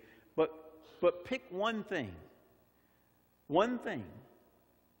could be. But pick one thing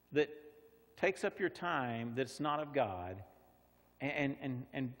that takes up your time that's not of God,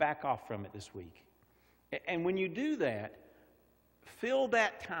 and back off from it this week. And when you do that, fill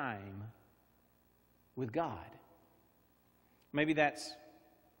that time with God. Maybe that's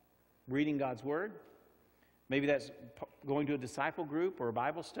reading God's Word. Maybe that's going to a disciple group or a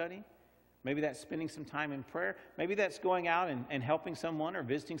Bible study. Maybe that's spending some time in prayer. Maybe that's going out and helping someone or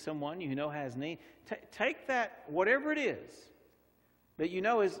visiting someone you know has need. Take that, whatever it is that you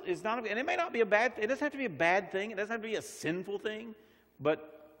know is not, and it may not be a bad thing. It doesn't have to be a bad thing. It doesn't have to be a sinful thing,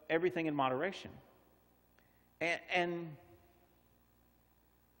 but everything in moderation. And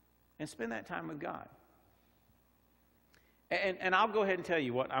spend that time with God. And I'll go ahead and tell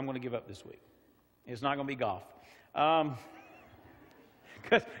you what I'm going to give up this week. It's not going to be golf.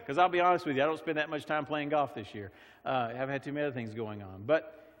 Because I'll be honest with you, I don't spend that much time playing golf this year. I haven't had too many other things going on.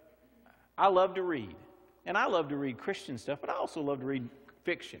 But I love to read. And I love to read Christian stuff, but I also love to read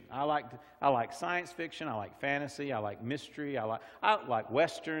fiction. I like science fiction. I like fantasy. I like mystery. I like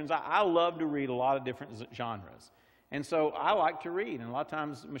westerns. I love to read a lot of different genres. And so I like to read. And a lot of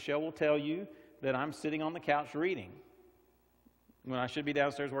times Michelle will tell you that I'm sitting on the couch reading when I should be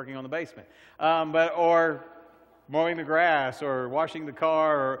downstairs working on the basement. Or mowing the grass or washing the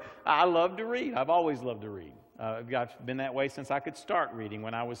car. I love to read. I've always loved to read. I've been that way since I could start reading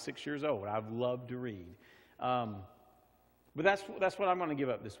when I was 6 years old. I've loved to read. But that's what I'm going to give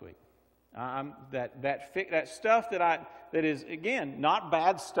up this week. That stuff that is, again, not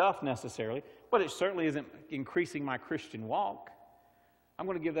bad stuff necessarily, but it certainly isn't increasing my Christian walk. I'm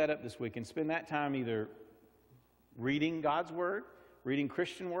going to give that up this week and spend that time either reading God's Word, reading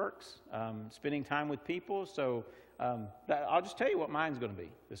Christian works, spending time with people. So I'll just tell you what mine's going to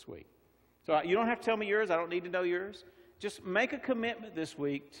be this week. So you don't have to tell me yours. I don't need to know yours. Just make a commitment this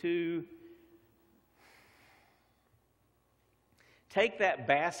week to take that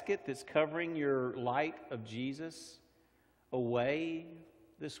basket that's covering your light of Jesus away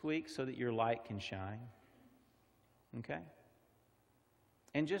this week so that your light can shine. Okay?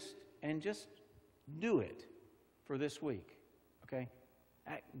 And just do it for this week. Okay?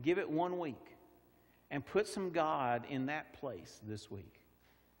 Give it 1 week and put some God in that place this week.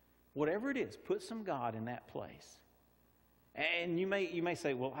 Whatever it is, put some God in that place. And you may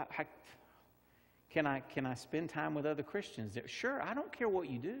say, well, can I spend time with other Christians? Sure, I don't care what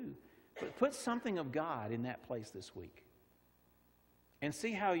you do, but put something of God in that place this week. And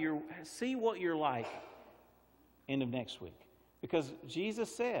see what you're like end of next week. Because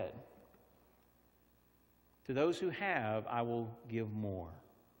Jesus said, to those who have, I will give more.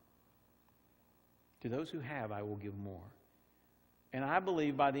 To those who have, I will give more. And I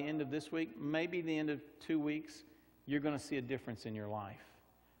believe by the end of this week, maybe the end of 2 weeks, you're going to see a difference in your life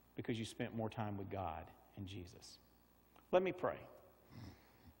because you spent more time with God and Jesus. Let me pray.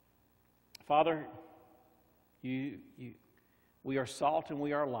 Father, we are salt and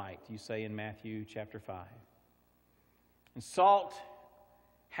we are light, you say in Matthew chapter 5. And salt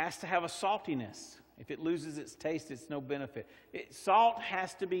has to have a saltiness. If it loses its taste, it's no benefit. Salt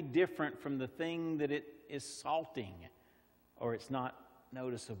has to be different from the thing that it is salting, or it's not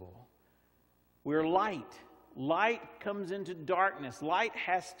noticeable. We're light. Light comes into darkness. Light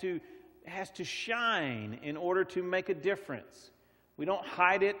has to shine in order to make a difference. We don't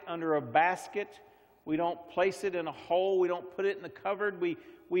hide it under a basket. We don't place it in a hole. We don't put it in the cupboard. We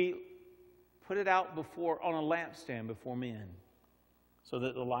put it out on a lampstand before men so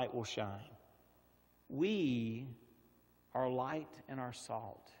that the light will shine. We are light and are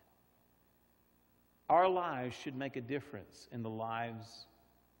salt. Our lives should make a difference in the lives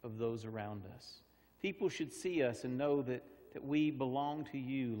of those around us. People should see us and know that we belong to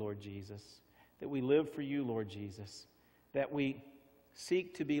you, Lord Jesus, that we live for you, Lord Jesus, that we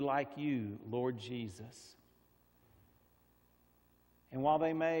seek to be like you, Lord Jesus. And while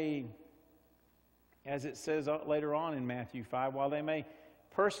they may, as it says later on in Matthew 5, while they may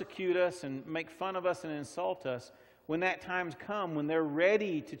persecute us and make fun of us and insult us, when that time's come, when they're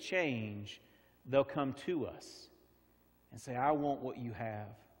ready to change, they'll come to us and say, I want what you have.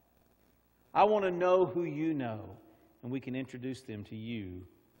 I want to know who you know. And we can introduce them to you,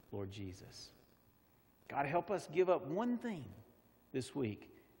 Lord Jesus. God, help us give up one thing this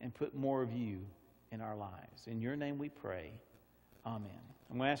week and put more of you in our lives. In your name we pray. Amen.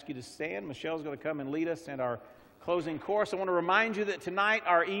 I'm going to ask you to stand. Michelle's going to come and lead us in our closing course. I want to remind you that tonight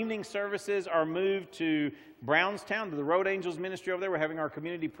our evening services are moved to Brownstown, to the Road Angels Ministry over there. We're having our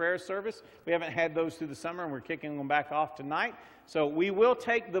community prayer service. We haven't had those through the summer, and we're kicking them back off tonight. So we will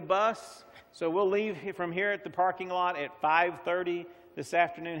take the bus. So we'll leave from here at the parking lot at 5:30 this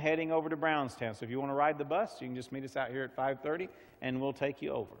afternoon, heading over to Brownstown. So if you want to ride the bus, you can just meet us out here at 5:30, and we'll take you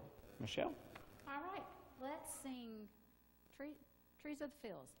over. Michelle? All right, let's sing Trees of the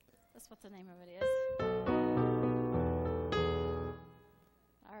Fields. That's what the name of it is.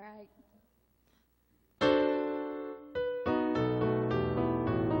 All right.